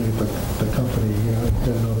company, but the company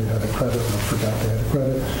didn't know they had a credit or forgot they had a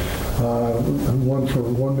credit. One for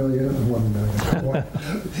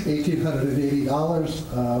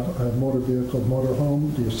 $1,880, a motor vehicle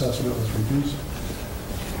motorhome. The assessment was reduced.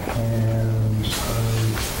 And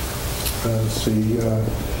let's see,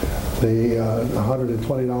 the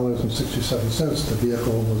 $120.67, the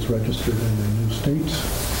vehicle was registered in a new state.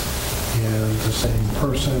 And the same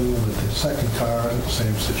person with the second car,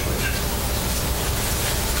 same situation.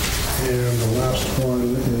 And the last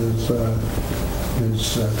one is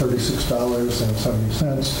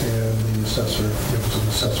 $36.70, and the assessor, it was an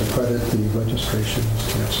assessor credit, the registration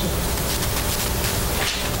is canceled.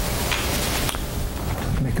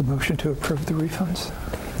 Make a motion to approve the refunds.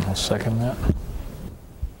 I'll second that.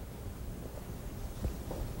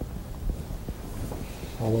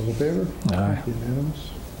 All those in favor? Aye. Unanimous.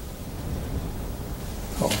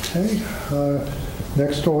 Okay.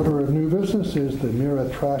 Next order of new business is the Mira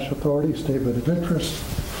Trash Authority Statement of Interest.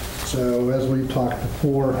 So as we've talked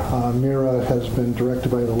before, Mira has been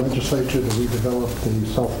directed by the legislature to redevelop the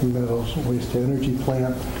South Meadows Waste Energy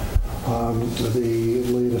Plant. The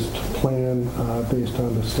latest plan based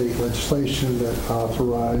on the state legislation that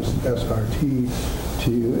authorized SRT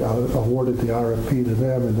to awarded the RFP to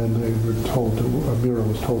them, and then they were told to, Mira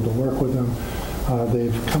was told to work with them.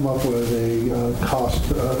 They've come up with a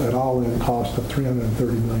cost, an all-in cost of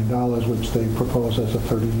 $330 million, which they propose as a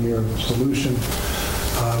 30-year solution.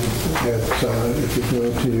 If you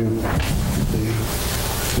go to the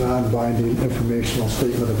non-binding informational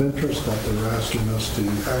statement of interest that they're asking us to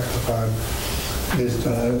act upon,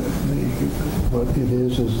 what it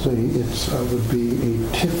is it would be a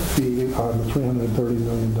tip fee on the $330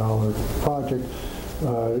 million project.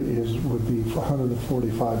 Would be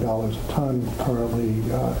 $145 a ton. Currently,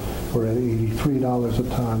 we're at $83 a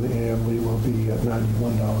ton, and we will be at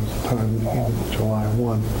 $91 a ton in July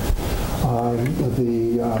 1.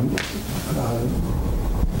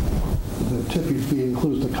 The tipping fee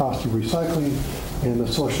includes the cost of recycling and the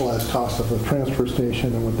socialized cost of the transfer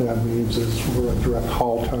station, and what that means is we're a direct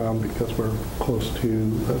haul town because we're close to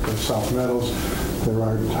the South Meadows. There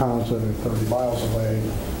are towns that are 30 miles away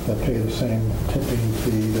that pay the same tipping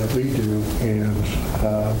fee that we do, and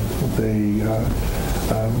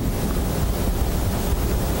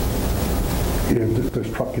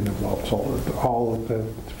there's trucking involved. So all of the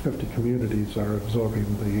 50 communities are absorbing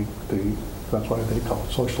that's why they call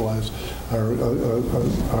it socialized, are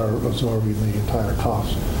absorbing the entire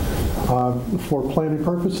cost. For planning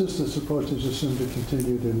purposes, this approach is assumed to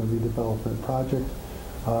continue in the redevelopment project.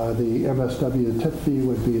 The MSW tip fee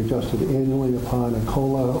would be adjusted annually upon a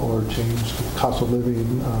COLA or change cost of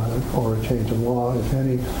living or a change in law, if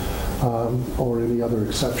any, or any other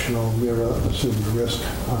exceptional Mira assumed risk.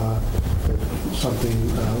 If something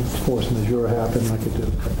force majeure happened, like it did a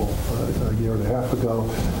year and a half ago,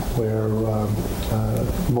 where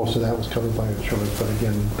most of that was covered by insurance, but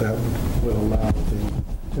again, that would allow the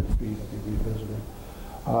tip fee to be revisited.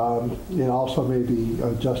 It also may be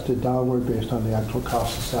adjusted downward based on the actual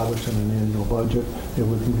cost established in an annual budget. It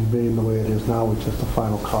would remain the way it is now, which is the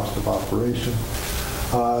final cost of operation.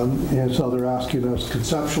 And so they're asking us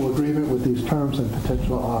conceptual agreement with these terms and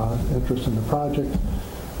potential interest in the project.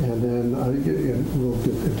 And then we'll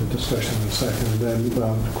get into discussion in a second. And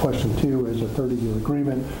then question 2 is a 30-year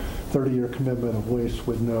agreement. 30-year commitment of waste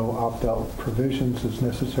with no opt-out provisions is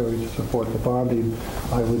necessary to support the bonding.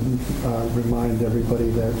 I would remind everybody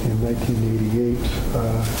that in 1988,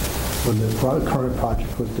 when the current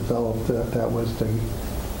project was developed, that was the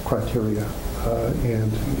criteria.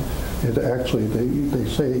 And it actually, they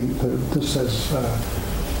say that this says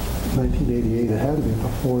 1988. It had to be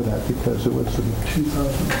before that because it was in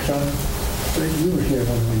 2000. John, you were here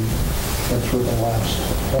when we went through the last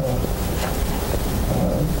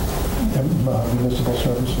municipal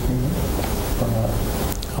service agreement.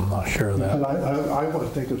 I'm not sure of that. I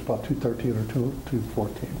would think it was about 2013 or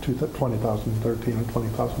 2014, 2013 and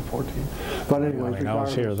 2014. But anyway, I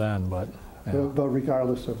was here then, but. Yeah. But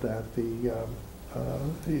regardless of that, the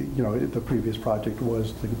previous project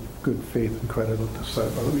was the good faith and credit of at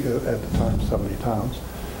the time 70 towns.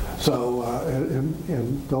 So,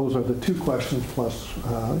 and those are the 2 questions plus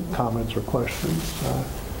comments or questions.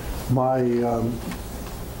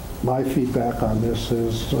 My feedback on this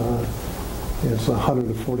is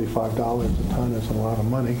 $145 a ton is a lot of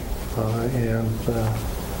money, and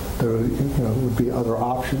there would be other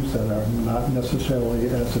options that are not necessarily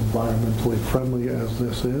as environmentally friendly as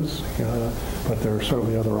this is, but there are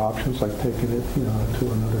certainly other options like taking it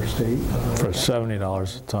to another state. For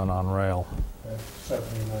 $70 a ton on rail. $70,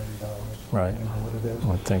 $90. Right. What it is.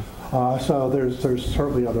 I think. So there's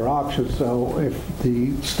certainly other options. So if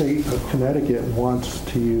the state of Connecticut wants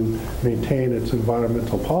to maintain its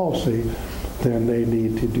environmental policy, then they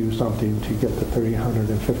need to do something to get the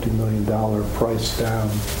 $350 million price down,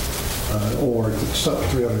 or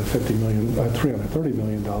 $330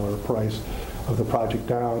 million price of the project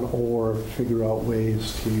down, or figure out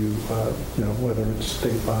ways to, whether it's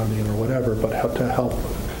state bonding or whatever, but how to help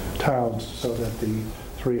towns so that the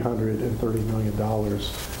 $330 million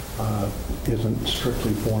isn't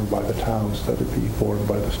strictly borne by the towns, that it be borne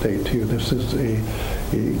by the state too. This is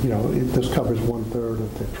this covers 1/3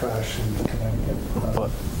 of the trash in Connecticut.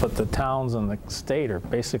 But the towns and the state are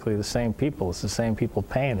basically the same people. It's the same people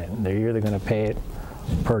paying it. And they're either going to pay it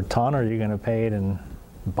per ton, or you're going to pay it in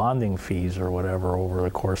bonding fees or whatever over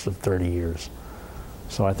the course of 30 years.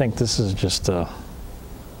 So I think this is just a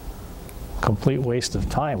complete waste of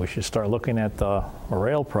time. We should start looking at the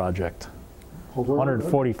rail project.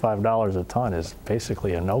 $145 a ton is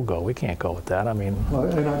basically a no-go. We can't go with that. I mean, well,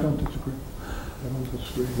 and I don't disagree.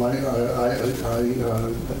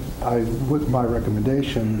 My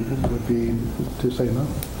recommendation would be to say no.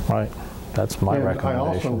 Right. That's my recommendation. I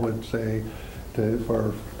also would say,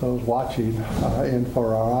 for those watching and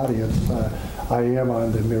for our audience, I am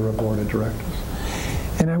on the Mira Board of Directors.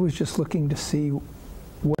 And I was just looking to see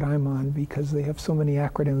what I'm on, because they have so many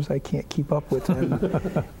acronyms I can't keep up with them.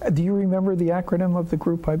 Do you remember the acronym of the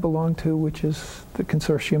group I belong to, which is the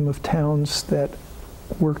consortium of towns that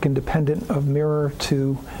work independent of Mirror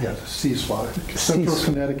to... Yes, CSWA, Central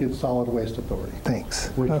Connecticut Solid Waste Authority. Thanks.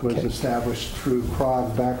 Which was established through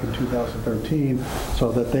CROG back in 2013,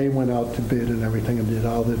 so that they went out to bid and everything and did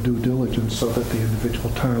all the due diligence so that the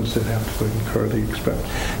individual towns didn't have to incur the expense.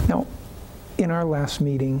 Now, in our last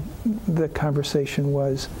meeting, the conversation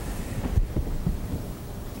was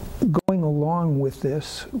going along with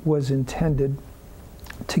this was intended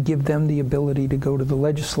to give them the ability to go to the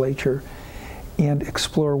legislature and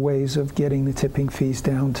explore ways of getting the tipping fees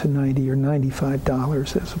down to $90 or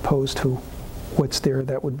 $95 as opposed to what's there.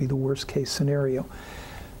 That would be the worst case scenario.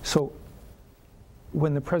 So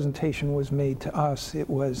when the presentation was made to us, it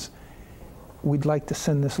was, we'd like to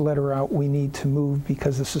send this letter out. We need to move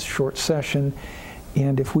because this is short session.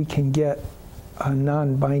 And if we can get a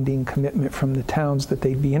non-binding commitment from the towns that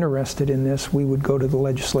they'd be interested in this, we would go to the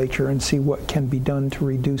legislature and see what can be done to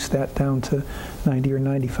reduce that down to $90 or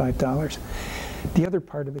 $95. The other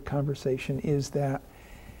part of the conversation is that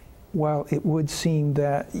while it would seem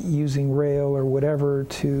that using rail or whatever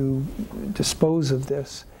to dispose of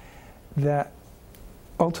this, that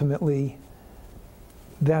ultimately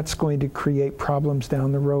that's going to create problems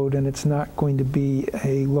down the road, and it's not going to be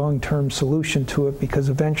a long-term solution to it, because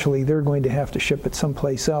eventually they're going to have to ship it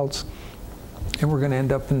someplace else, and we're going to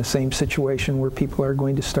end up in the same situation where people are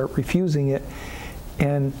going to start refusing it,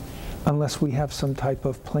 and unless we have some type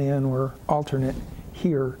of plan or alternate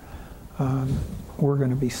here, we're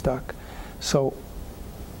going to be stuck. So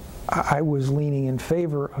I was leaning in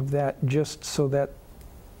favor of that, just so that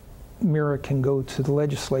Mira can go to the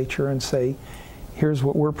legislature and say, here's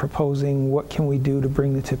what we're proposing, what can we do to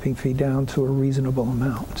bring the tipping fee down to a reasonable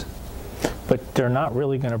amount? But they're not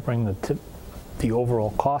really going to bring the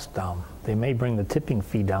overall cost down. They may bring the tipping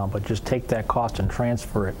fee down, but just take that cost and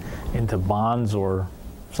transfer it into bonds or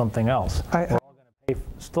something else. We're all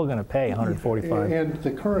still going to pay $145. And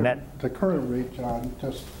the current rate, John,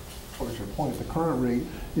 just towards your point, the current rate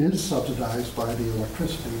is subsidized by the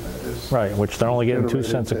electricity that is right, which they're only getting 2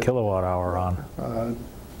 cents a kilowatt hour on.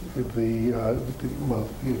 Well,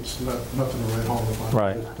 it's nothing to write home about.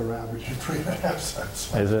 Right. They're averaging 3.5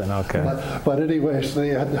 cents. Is it? Okay. But anyways,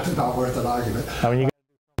 not worth an argument. I mean, you got to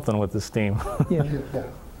do something with the steam.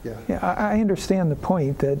 Yeah, I understand the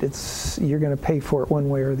point that you're going to pay for it one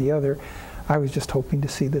way or the other. I was just hoping to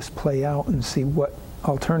see this play out and see what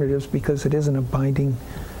alternatives, because it isn't a binding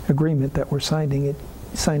agreement that we're signing. It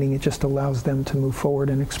just allows them to move forward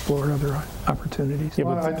and explore other opportunities.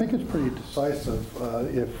 Well, I think it's pretty decisive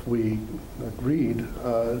if we agreed.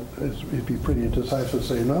 It'd be pretty decisive to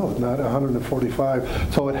say no, not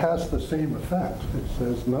 145. So it has the same effect. It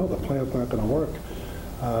says no, the plan's not going to work.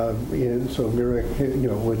 And so Mira,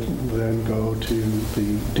 would then go to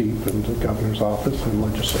the DEEP and the governor's office and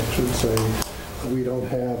legislature and say, we don't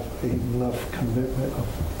have enough commitment of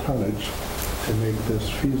tonnage to make this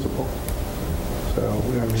feasible. So,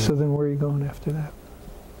 I mean, so then where are you going after that?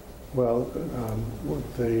 Well,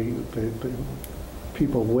 the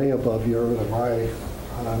people way above your and my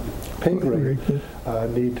pay grade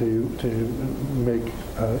need to make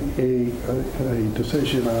a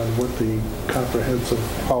decision on what the comprehensive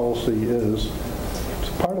policy is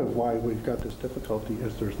part of why we've got this difficulty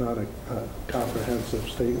is there's not a comprehensive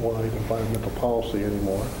statewide environmental policy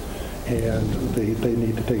anymore, and they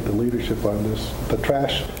need to take the leadership on this. The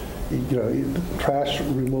trash, trash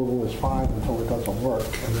removal is fine until it doesn't work,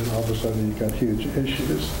 and then all of a sudden you've got huge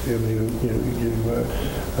issues, and you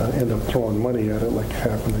end up throwing money at it like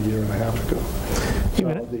happened a year and a half ago. So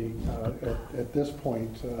at this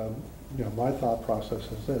point, my thought process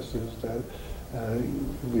is this: is that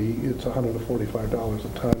it's $145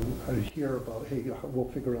 a ton. I hear about, hey, we'll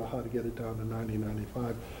figure out how to get it down to 90,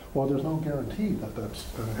 95. Well, there's no guarantee that that's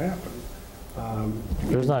going to happen.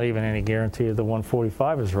 There's not even any guarantee that the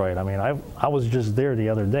 145 is right. I mean, I was just there the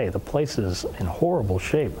other day. The place is in horrible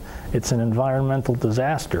shape. It's an environmental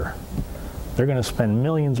disaster. They're going to spend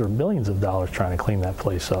millions or billions of dollars trying to clean that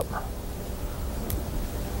place up.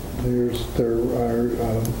 There are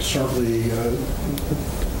certainly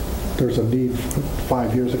there's a need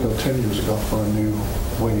 5 years ago, 10 years ago for a new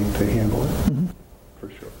way to handle it, for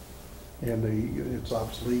sure. And it's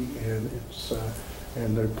obsolete,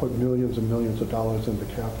 and they put millions and millions of dollars into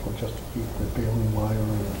capital just to keep the baling wire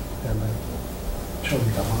and the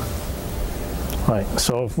chimney on. Right.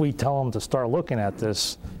 So if we tell them to start looking at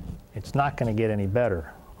this, it's not going to get any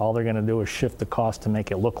better. All they're going to do is shift the cost to make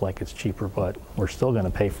it look like it's cheaper, but we're still going to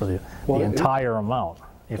pay for the entire amount,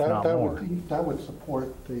 if not more. That would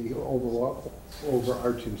support the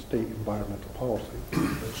overarching state environmental policy,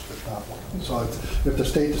 which there's not one. So if the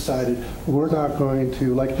state decided we're not going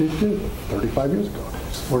to, like they did 35 years ago,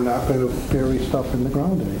 we're not going to bury stuff in the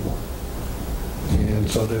ground anymore. And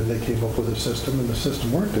so then they came up with a system, and the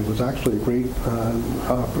system worked. It was actually a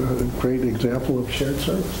great example of shared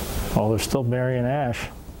service. Well, they're still burying ash.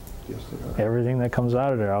 Yes, they are. Everything that comes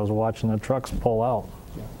out of there, I was watching the trucks pull out,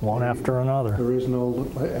 one after another. There is no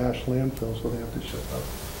ash landfill, so they have to shut up.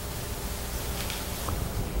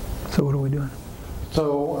 So what are we doing?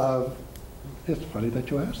 So it's funny that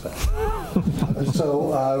you asked that.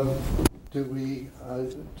 So do we?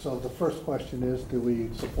 So the first question is, do we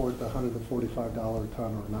support the $145 a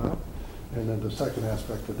ton or not? And then the second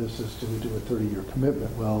aspect of this is, do we do a 30-year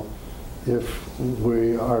commitment? Well, if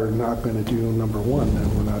we are not going to do number one, then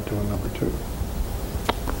we're not doing number two.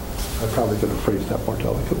 I probably could have phrased that more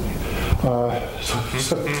delicately.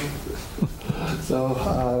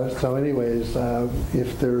 So anyways,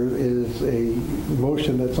 if there is a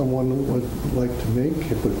motion that someone would like to make,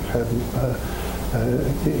 if we've had,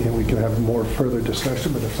 and we can have more further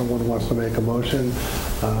discussion, but if someone wants to make a motion,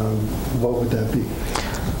 what would that be?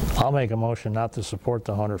 I'll make a motion not to support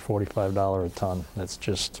the $145 a ton. That's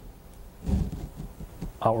just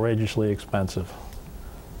outrageously expensive.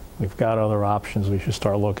 We've got other options. We should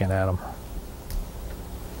start looking at them.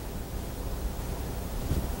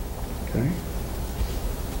 Okay.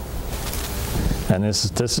 And this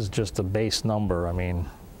is just a base number. I mean,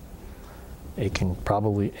 it's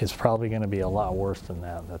probably going to be a lot worse than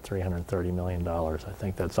that. That $330 million. I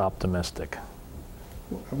think that's optimistic.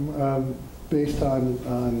 Based on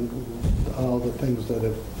all the things that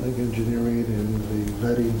have, like engineering and the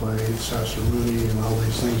vetting by Sasser Rooney and all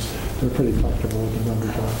these things, they're pretty comfortable with the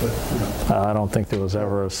numbers on. But I don't think there was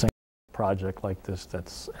ever a single project like this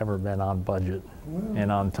that's ever been on budget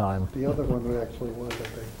and on time. The other one actually was, I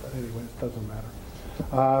think. But anyway, it doesn't matter.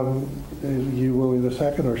 Are you willing to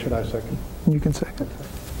second, or should I second? You can second. Okay.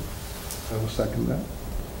 I will second that.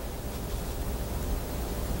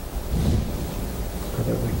 So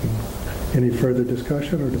that we can. Any further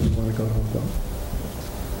discussion, or do we want to go to a vote?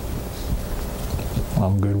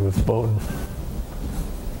 I'm good with voting.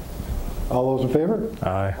 All those in favor?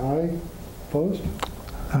 Aye. Aye. Opposed?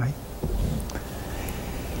 Aye.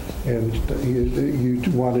 And you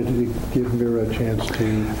wanted to give Mira a chance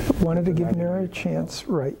to... Wanted to give Mira a chance,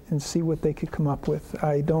 right, and see what they could come up with.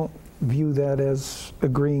 I don't view that as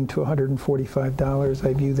agreeing to $145.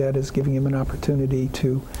 I view that as giving him an opportunity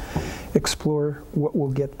to explore what will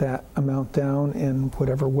get that amount down in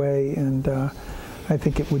whatever way, and I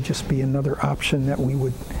think it would just be another option that we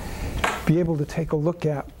would be able to take a look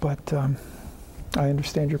at, but I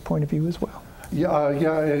understand your point of view as well. Yeah,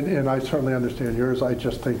 and I certainly understand yours. I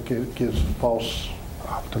just think it gives false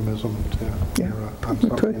optimism to Mira on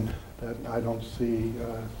something that I don't see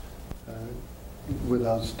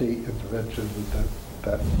without state intervention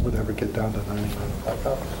that would ever get down to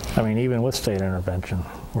 $95. I mean, even with state intervention,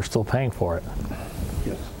 we're still paying for it.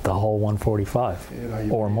 Yes. The whole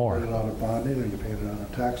 145 or more. Are you paying it out of bonding? Are you paying it out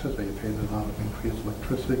of taxes? Are you paying it out of increased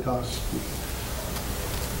electricity costs?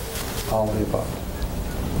 All of the above.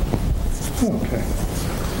 Okay.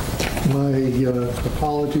 My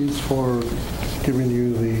apologies for giving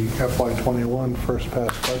you the FY21 first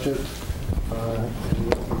pass budget.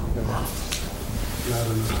 not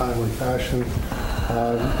in a timely fashion.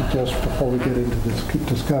 Just before we get into this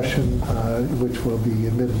discussion, which will be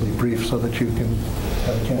admittedly brief so that you can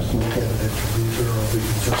have a chance to look at it at your leisure, or we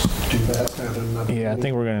can just do that at another Yeah, I meeting.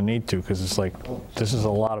 think we're going to need to, because it's like, this is a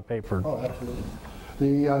lot of paper. Oh, absolutely.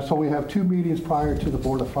 So we have 2 meetings prior to the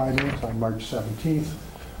Board of Finance on March 17th.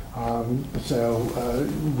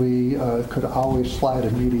 We could always slide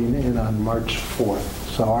a meeting in on March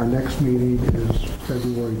 4th. So our next meeting is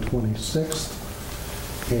February 26th.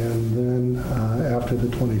 And then after the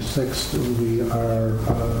 26th, we are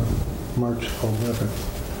March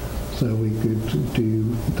 11th. So we could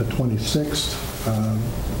do the 26th.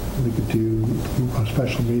 We could do a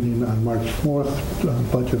special meeting on March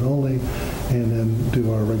 4th, budget only, and then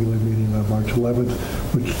do our regular meeting on March 11th,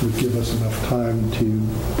 which would give us enough time to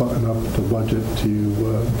button up the budget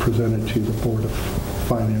to present it to the Board of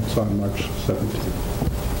Finance on March 17th.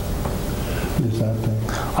 Is that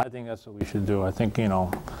I think that's what we should do. I think, you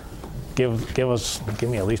know, give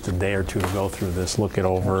me at least a day or two to go through this, look it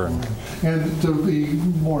over. And there'll be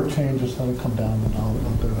more changes that'll come down, and I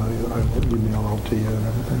will email out to you and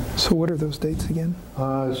everything. So what are those dates again?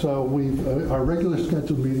 So our regular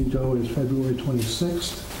scheduled meeting, Joe, is February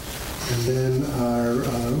 26th. And then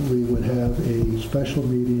we would have a special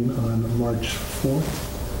meeting on March 4th.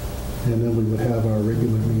 And then we would have our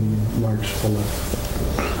regular meeting March 11th.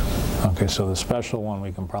 Okay, so the special one,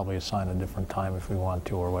 we can probably assign a different time if we want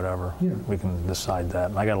to, or whatever. Yeah. We can decide that.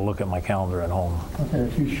 And I got to look at my calendar at home. Okay,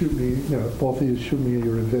 if you shoot me, both of you shoot me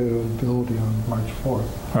your availability on March 4th.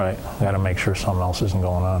 Right. I got to make sure something else isn't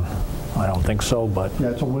going on. I don't think so, but. Yeah,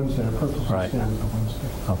 it's a Wednesday. I purposely Right. said it's a Wednesday.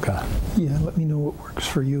 Okay. Yeah, let me know what works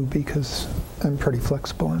for you, because I'm pretty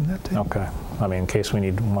flexible on that day. Okay. I mean, in case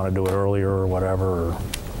we want to do it earlier or whatever. Or,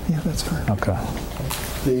 Yeah, that's fine. okay.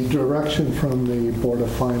 The direction from the Board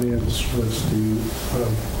of Finance was to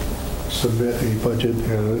submit a budget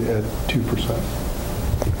at 2%.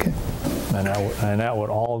 Okay. And that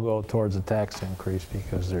would all go towards a tax increase,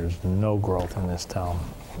 because there's no growth in this town.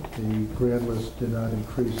 The grand list did not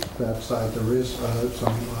increase that side. There is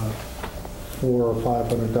some $400,000 or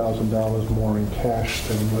 $500,000 more in cash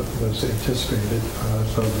than what was anticipated.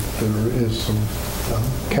 So there is some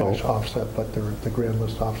cash offset, but the grand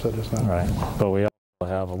list offset is not. Right. But we also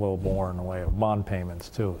have a little more in the way of bond payments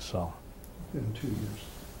too, so. In 2 years.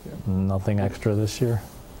 Yeah. Nothing extra this year?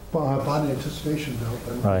 Bond anticipation note,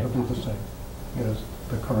 Right. it'll be the same as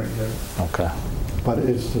the current year. Okay. But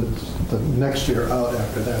it's the next year out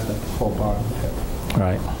after that the full bond will hit.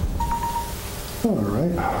 Right. All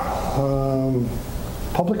right.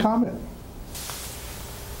 Public comment.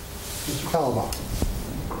 Mr. Calabah.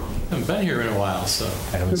 I haven't been here in a while, so.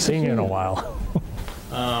 I haven't seen you in a while.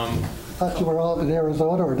 Thought you were all in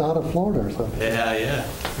Arizona or down in Florida or something. Yeah.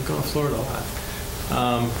 I'm going to Florida a lot.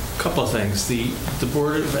 Couple of things. The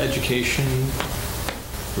Board of Education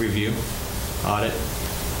review, audit,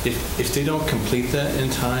 if they don't complete that in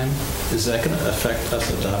time, is that going to affect us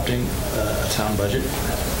adopting a town budget?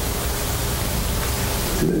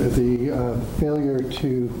 The failure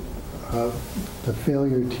to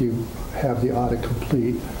have the audit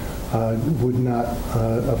complete would not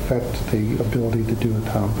affect the ability to do a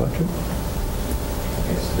town budget.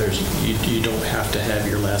 You don't have to have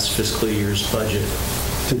your last fiscal year's budget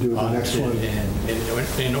To do the next one.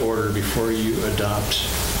 in order before you adopt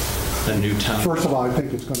a new town. First of all, I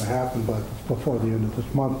think it's going to happen, but before the end of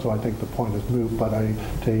this month, so I think the point is moot. But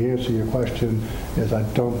to answer your question, is I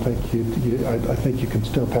don't think I think you can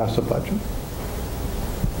still pass a budget.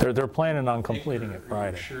 They're planning on completing it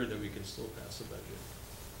Friday. Are you sure that we can still pass a budget?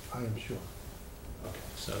 I am sure.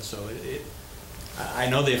 Okay, I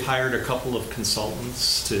know they've hired a couple of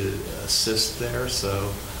consultants to assist there,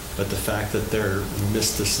 but the fact that they're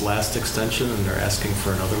missed this last extension and they're asking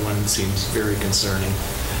for another one seems very concerning.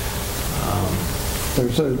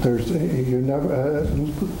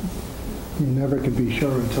 You never can be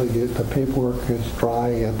sure until the paperwork is dry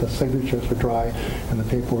and the signatures are dry and the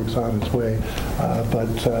paperwork's on its way.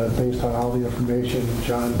 But based on all the information,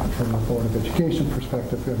 John, from the Board of Education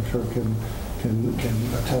perspective, I'm sure can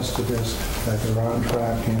attest to this, that they're on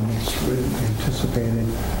track and it's anticipated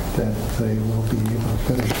that they will be able to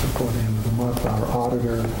finish before the end of the month. Our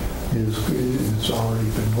auditor is already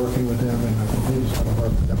been working with them, and I believe he's going to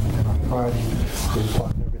work with them again on Friday. They've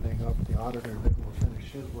buttoned everything up. The auditor then will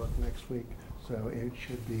finish his work next week, so it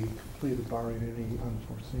should be completed barring any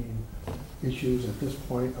unforeseen issues at this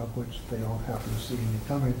point, of which they don't happen to see any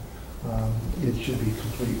coming. It should be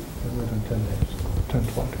complete within 10 days, 10,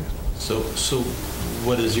 12 days. So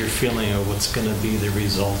what is your feeling of what's going to be the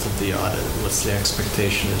result of the audit? What's the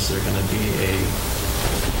expectation? Is there going to be a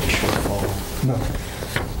shortfall? No.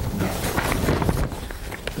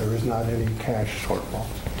 there is not any cash shortfall.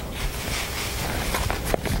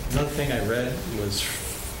 Another thing I read was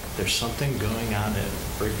there's something going on at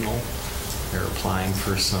Brignell. They're applying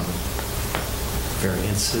for some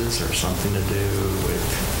variances or something to do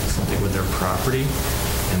with their property,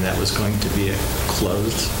 and that was going to be a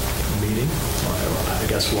closed meeting. I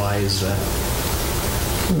guess why is that?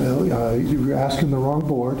 Well, you're asking the wrong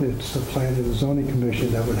board. It's the Planning and Zoning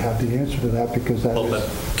Commission that would have the answer to that, because that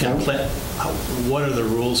what are the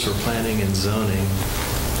rules for planning and zoning?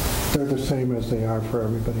 They're the same as they are for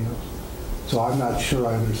everybody else. So I'm not sure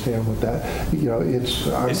I understand what that, it's...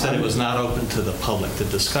 They said it was not open to the public. The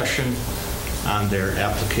discussion on their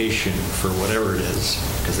application for whatever it is,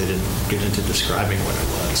 because they didn't get into describing what it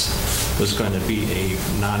was going to be a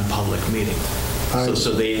non-public meeting.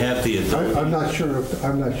 So they have the authority. I'm not sure if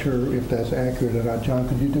that's accurate or not. John,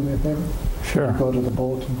 could you do me a favor? Sure. Go to the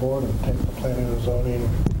bulletin board and take the planning and zoning.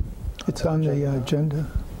 It's on the agenda.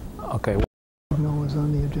 Okay. No, it's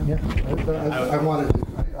on the agenda. Yeah, I wanted to,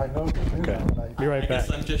 I know. Okay. Be right I back. guess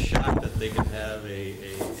I'm just shocked that they can have a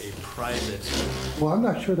private. Well, I'm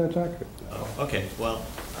not sure that's accurate. Oh, okay, well,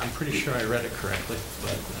 I'm pretty sure I read it correctly,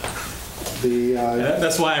 but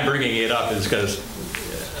that's why I'm bringing it up, is because,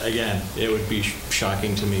 again, it would be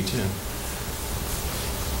shocking to me too.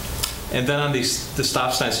 And then on the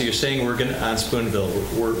stop signs, so you're saying we're going to, on Spoonville,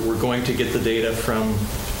 we're going to get the data from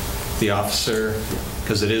the officer,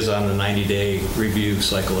 because it is on the 90-day review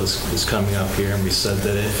cycle is coming up here, and we said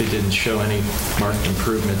that if it didn't show any marked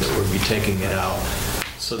improvement, that we'd be taking it out.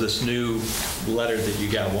 So this new letter that you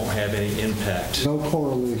got won't have any impact. No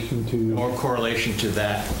correlation to... Or correlation to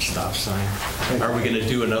that stop sign. Are we going to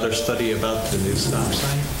do another study about the new stop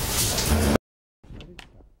sign?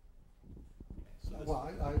 Well,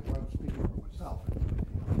 I'm speaking for myself.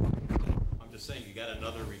 I'm just saying, you got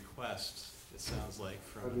another request, it sounds like,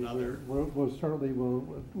 from I mean, another. we'll certainly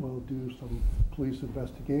we'll do some police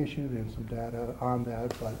investigation and some data on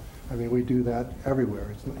that, but I mean, we do that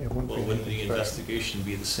everywhere. It wouldn't Well, be wouldn't the anything special. investigation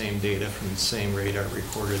be the same data from the same radar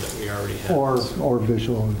recorder that we already have? Or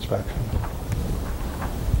visual inspection.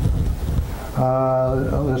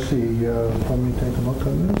 Let's see, let me take a look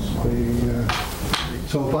on this.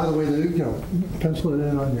 So by the way, pencil it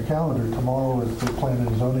in on your calendar. Tomorrow is the planning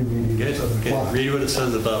and zoning meeting at 7 o'clock. Read what it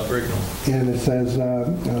says about Brignell. And it says,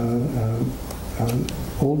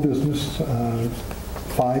 old business,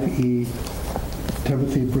 5E,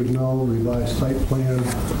 Timothy Brignell, revised site plan,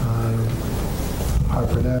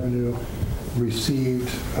 Hartford Avenue, received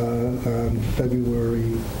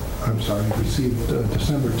received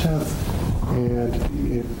December 10th, and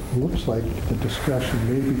it looks like the discussion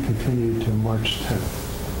may be continued to March 10th.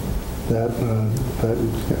 That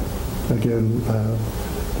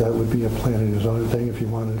would be a planning and zoning thing if you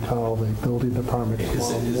wanted to call the building department.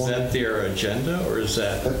 Is that their agenda, or is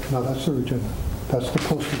that? No, that's their agenda. That's the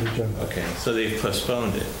posted agenda. Okay, so they've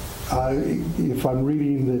postponed it. If I'm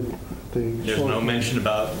reading There's no mention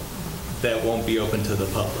about that won't be open to the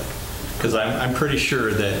public. Because I'm pretty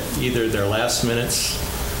sure that either their last minutes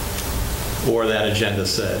or that agenda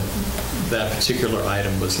said that particular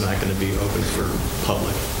item was not going to be open for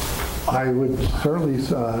public. I would certainly...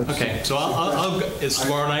 Okay, so I'll go. It's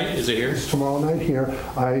tomorrow night? Is it here? It's tomorrow night here.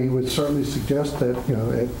 I would certainly suggest that, at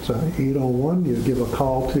 8:01, you give a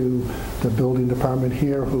call to the building department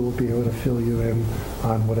here, who will be able to fill you in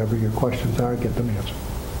on whatever your questions are, get them answered.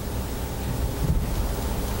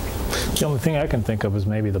 The only thing I can think of is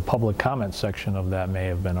maybe the public comment section of that may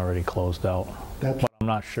have been already closed out, but I'm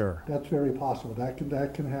not sure. That's very possible. That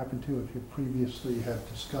can happen too if you previously have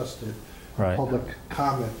discussed it. Right. Public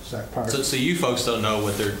comments, that part. So you folks don't know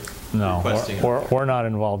what they're requesting? We're not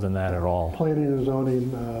involved in that at all. Planning and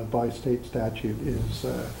zoning by state statute is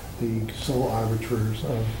the sole arbiters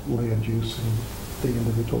of land use in the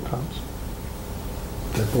individual towns.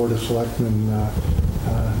 The Board of Selectmen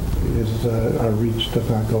our reach does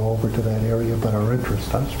not go over to that area, but our interest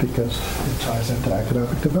does, because it ties into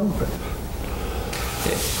economic development.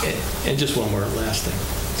 And just one more last thing.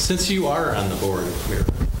 Since you are on the board here,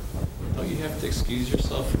 don't you have to excuse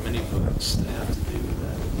yourself from any votes that have to do with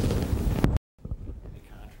that? Any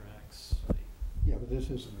contracts? Yeah, but this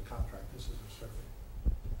isn't a contract. This is a survey.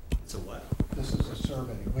 It's a what? This is a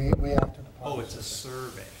survey. We acted upon. Oh, it's a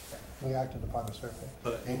survey. We acted upon a survey.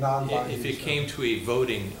 But a non-binding if it came to a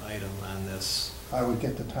voting item on this, I would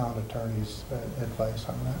get the town attorney's advice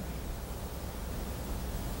on that.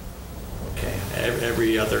 okay,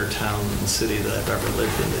 every other town and city that I've ever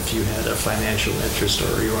lived in, if you had a financial interest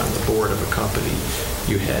or you were on the board of a company,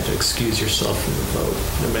 you had to excuse yourself from the vote,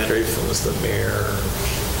 no matter if it was the mayor,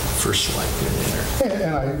 for selectmen there.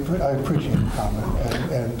 And I appreciate the comment,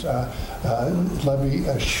 and let me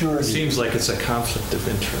assure you. It seems like it's a conflict of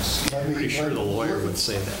interest. I'm pretty sure the lawyer would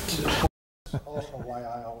say that too. Also why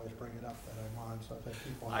I always bring it up that I'm on, so that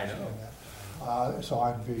people understand that. So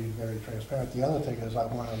I'm being very transparent. The other thing is I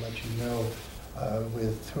want to let you know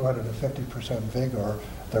with 250% vigor,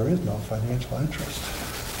 there is no financial interest.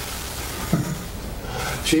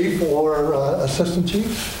 Chief or Assistant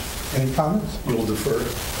Chief, any comments? You'll defer?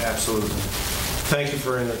 Absolutely. Thank you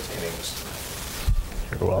for entertaining us.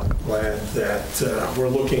 You're welcome. Glad that we're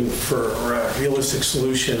looking for realistic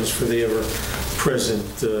solutions for the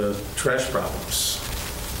ever-present trash problems.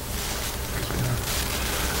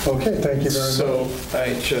 Okay, thank you very much. So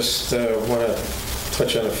I just want to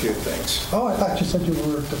touch on a few things. Oh, I thought you said you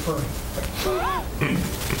were deferring.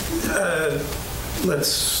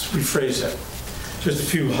 Let's rephrase that. Just a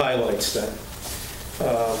few highlights then.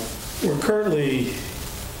 We're currently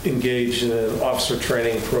engaged in an officer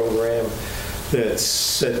training program that's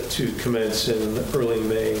set to commence in early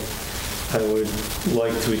May. I would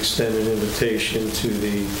like to extend an invitation to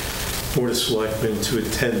the Board of Selectmen to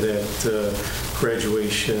attend that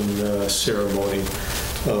graduation ceremony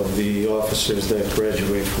of the officers that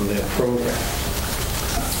graduate from that program.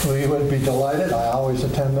 We would be delighted. I always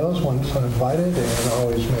attend those once I'm invited and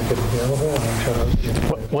always make it available. And I'm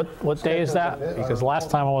sure What day is that? Because last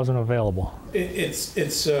time I wasn't available. It's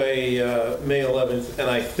a May 11th, and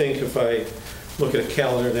I think if I look at a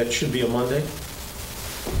calendar, that should be a Monday.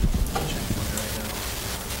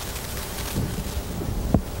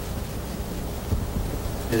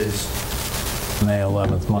 It is. May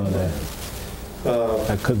 11th, Monday.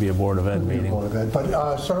 That could be a Board of Ed meeting. Board of Ed,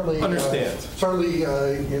 but certainly, Understand. Certainly,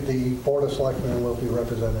 the Board of Selectmen will be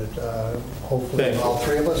represented. Hopefully, all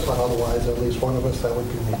three of us, but otherwise, at least one of us. That would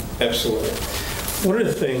be me. Absolutely. One of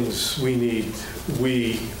the things we need,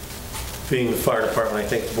 we being the fire department, I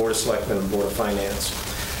think the Board of Selectmen and Board of Finance,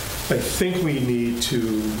 I think we need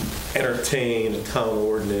to entertain a town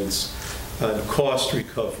ordinance on cost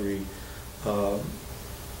recovery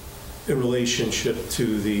in relationship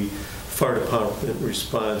to the fire department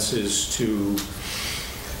responses to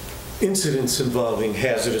incidents involving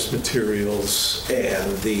hazardous materials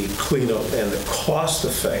and the cleanup and the cost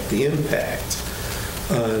effect, the impact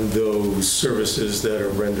on those services that are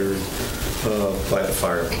rendered by the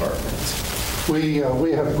fire department.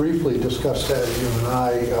 We have briefly discussed that, you and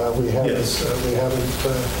I. We haven't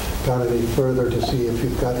gone any further to see if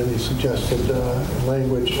you've got any suggested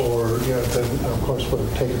language, or then of course we'll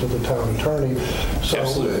take it to the town attorney. So,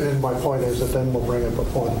 absolutely. And my point is that then we'll bring it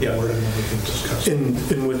before the board and then we can discuss it.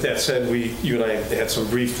 And with that said, you and I had some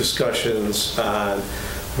brief discussions on,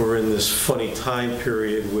 we're in this funny time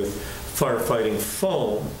period with firefighting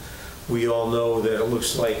foam. We all know that it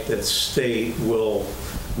looks like that state will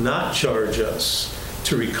not charge us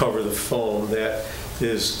to recover the foam that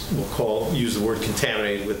is, use the word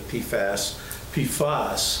contaminated with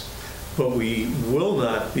PFAS, but we will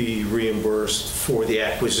not be reimbursed for the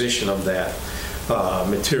acquisition of that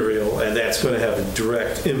material, and that's going to have a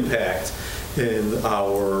direct impact in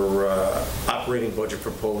our operating budget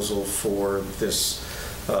proposal for this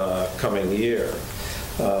coming year.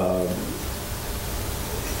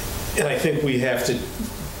 And I think we have to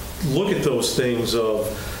look at those things of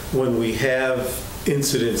when we have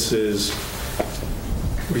incidences,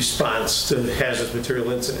 response to hazardous material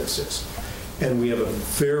incidences, and we have a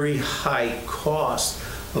very high cost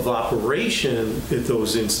of operation at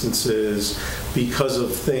those instances because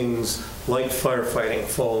of things like firefighting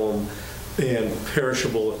foam and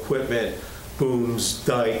perishable equipment, booms,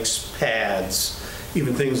 dikes, pads,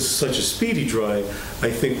 even things such as speedy drying.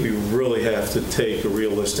 I think we really have to take a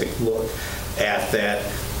realistic look at that,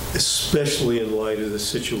 especially in light of the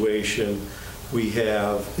situation. We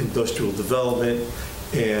have industrial development,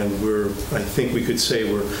 and I think we could say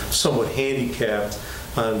we're somewhat handicapped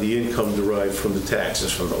on the income derived from the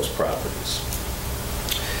taxes from those properties.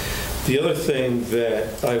 The other thing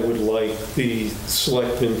that I would like the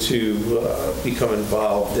selectmen to become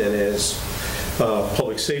involved in is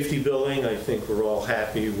public safety building. I think we're all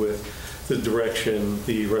happy with the direction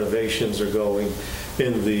the renovations are going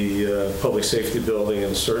in the public safety building,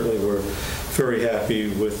 and certainly we're very happy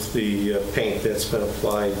with the paint that's been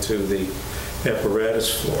applied to the apparatus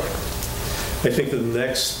floor. I think the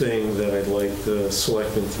next thing that I'd like the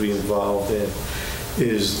selectmen to be involved in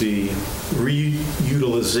is the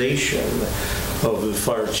reutilization of the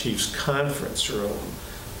fire chief's conference room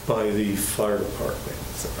by the fire department.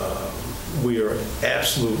 We are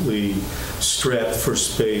absolutely strapped for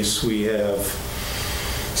space. We have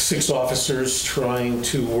 6 officers trying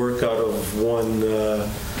to work out of one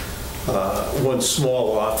one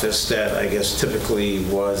small office that I guess typically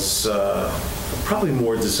was probably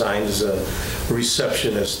more designed as a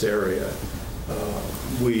receptionist area.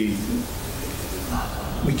 We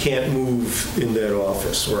can't move in that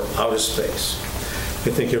office. We're out of space. I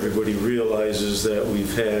think everybody realizes that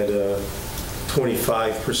we've had a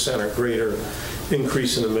 25% or greater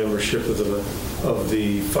increase in the membership of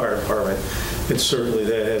the fire department. And certainly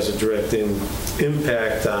that has a direct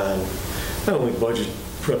impact on not only budget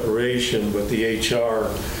preparation, but the HR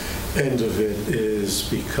end of it is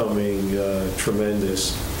becoming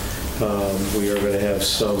tremendous. We are going to have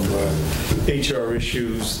some HR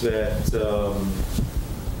issues that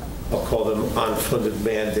I'll call them unfunded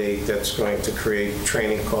mandate that's going to create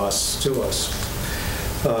training costs to us.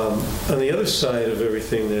 On the other side of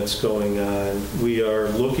everything that's going on, we are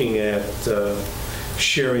looking at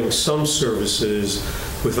sharing some services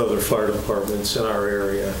with other fire departments in our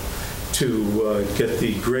area to get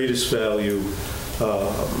the greatest value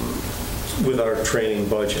with our training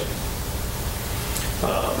budget.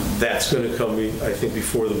 That's going to come, I think,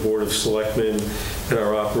 before the Board of Selectmen and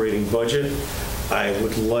our operating budget. I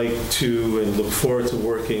would like to and look forward to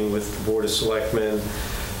working with the Board of Selectmen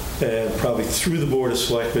and probably through the Board of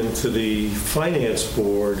Selectmen to the Finance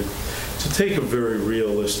Board to take a very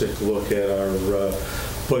realistic look at our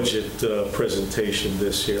budget presentation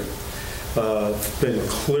this year. Been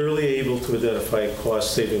clearly able to identify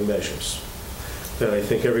cost-saving measures that I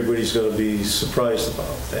think everybody's going to be surprised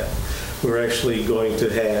about that. We're actually going to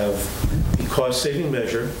have the cost-saving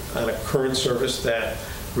measure on a current service that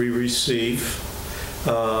we receive,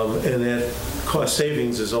 and that cost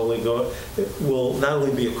savings is only it will not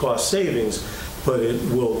only be a cost savings, but it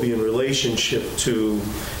will be in relationship to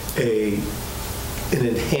an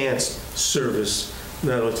enhanced service,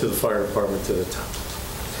 not only to the fire department, to the town.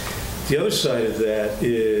 The other side of that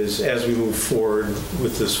is, as we move forward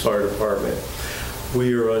with this fire department,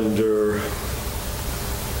 we are under,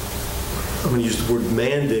 I'm going to use the word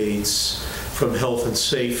mandates from health and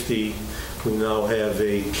safety. We now have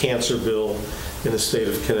a cancer bill in the state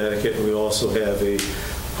of Connecticut, and we also have a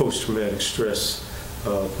post-traumatic stress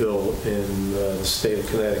bill in the state of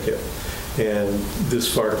Connecticut. And this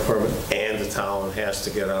fire department and the town has to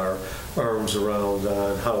get our arms around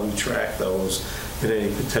on how we track those and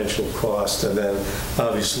any potential cost, and then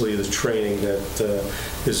obviously the training that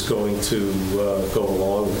is going to go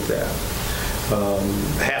along with that.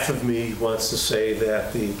 Half of me wants to say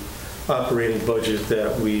that the operating budget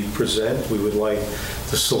that we present, we would like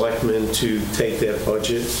the selectmen to take that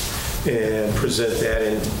budget and present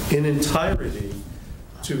that in entirety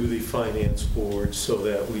to the finance board so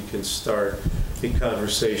that we can start a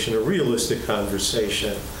conversation, a realistic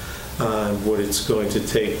conversation on what it's going to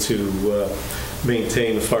take to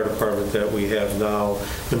maintain the fire department that we have now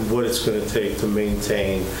and what it's going to take to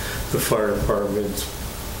maintain the fire department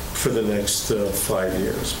for the next 5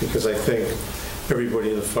 years. Because I think everybody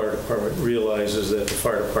in the fire department realizes that the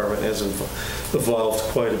fire department has evolved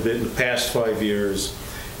quite a bit in the past 5 years,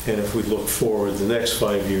 and if we look forward the next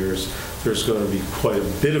 5 years, there's going to be quite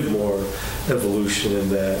a bit of more evolution in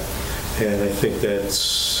that, and I think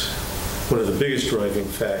that's one of the biggest driving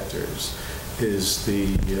factors is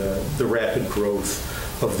the rapid growth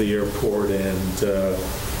of the airport and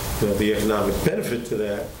the economic benefit to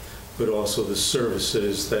that, but also the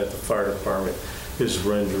services that the fire department is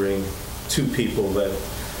rendering to people that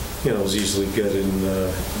is easily get in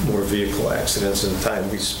more vehicle accidents and the time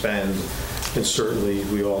we spend, and certainly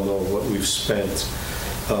we all know what we've spent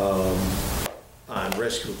on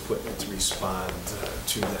rescue equipment to respond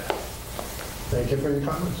to that. Thank you for your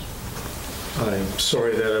comments. I'm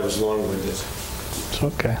sorry that I was long-winded. It's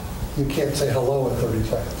okay. You can't say hello in 30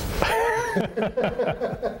 seconds.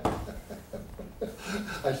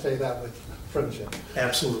 I say that with friendship.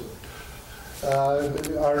 Absolutely.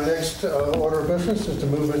 Our next order of business is to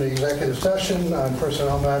move into executive session on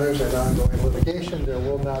personnel matters and ongoing litigation. There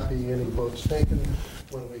will not be any votes taken.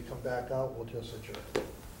 When we come back out, we'll just adjourn.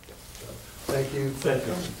 So, thank you. Thank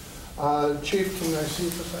you. Chief, can I see you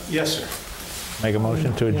for a second? Yes, sir. Make a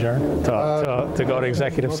motion to adjourn, to go to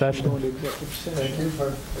executive session Thank you.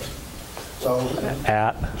 So,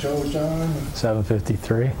 at Joe, John,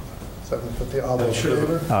 7:53. 7:50. All those in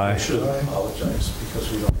favor? Aye. I should apologize because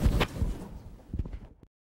we don't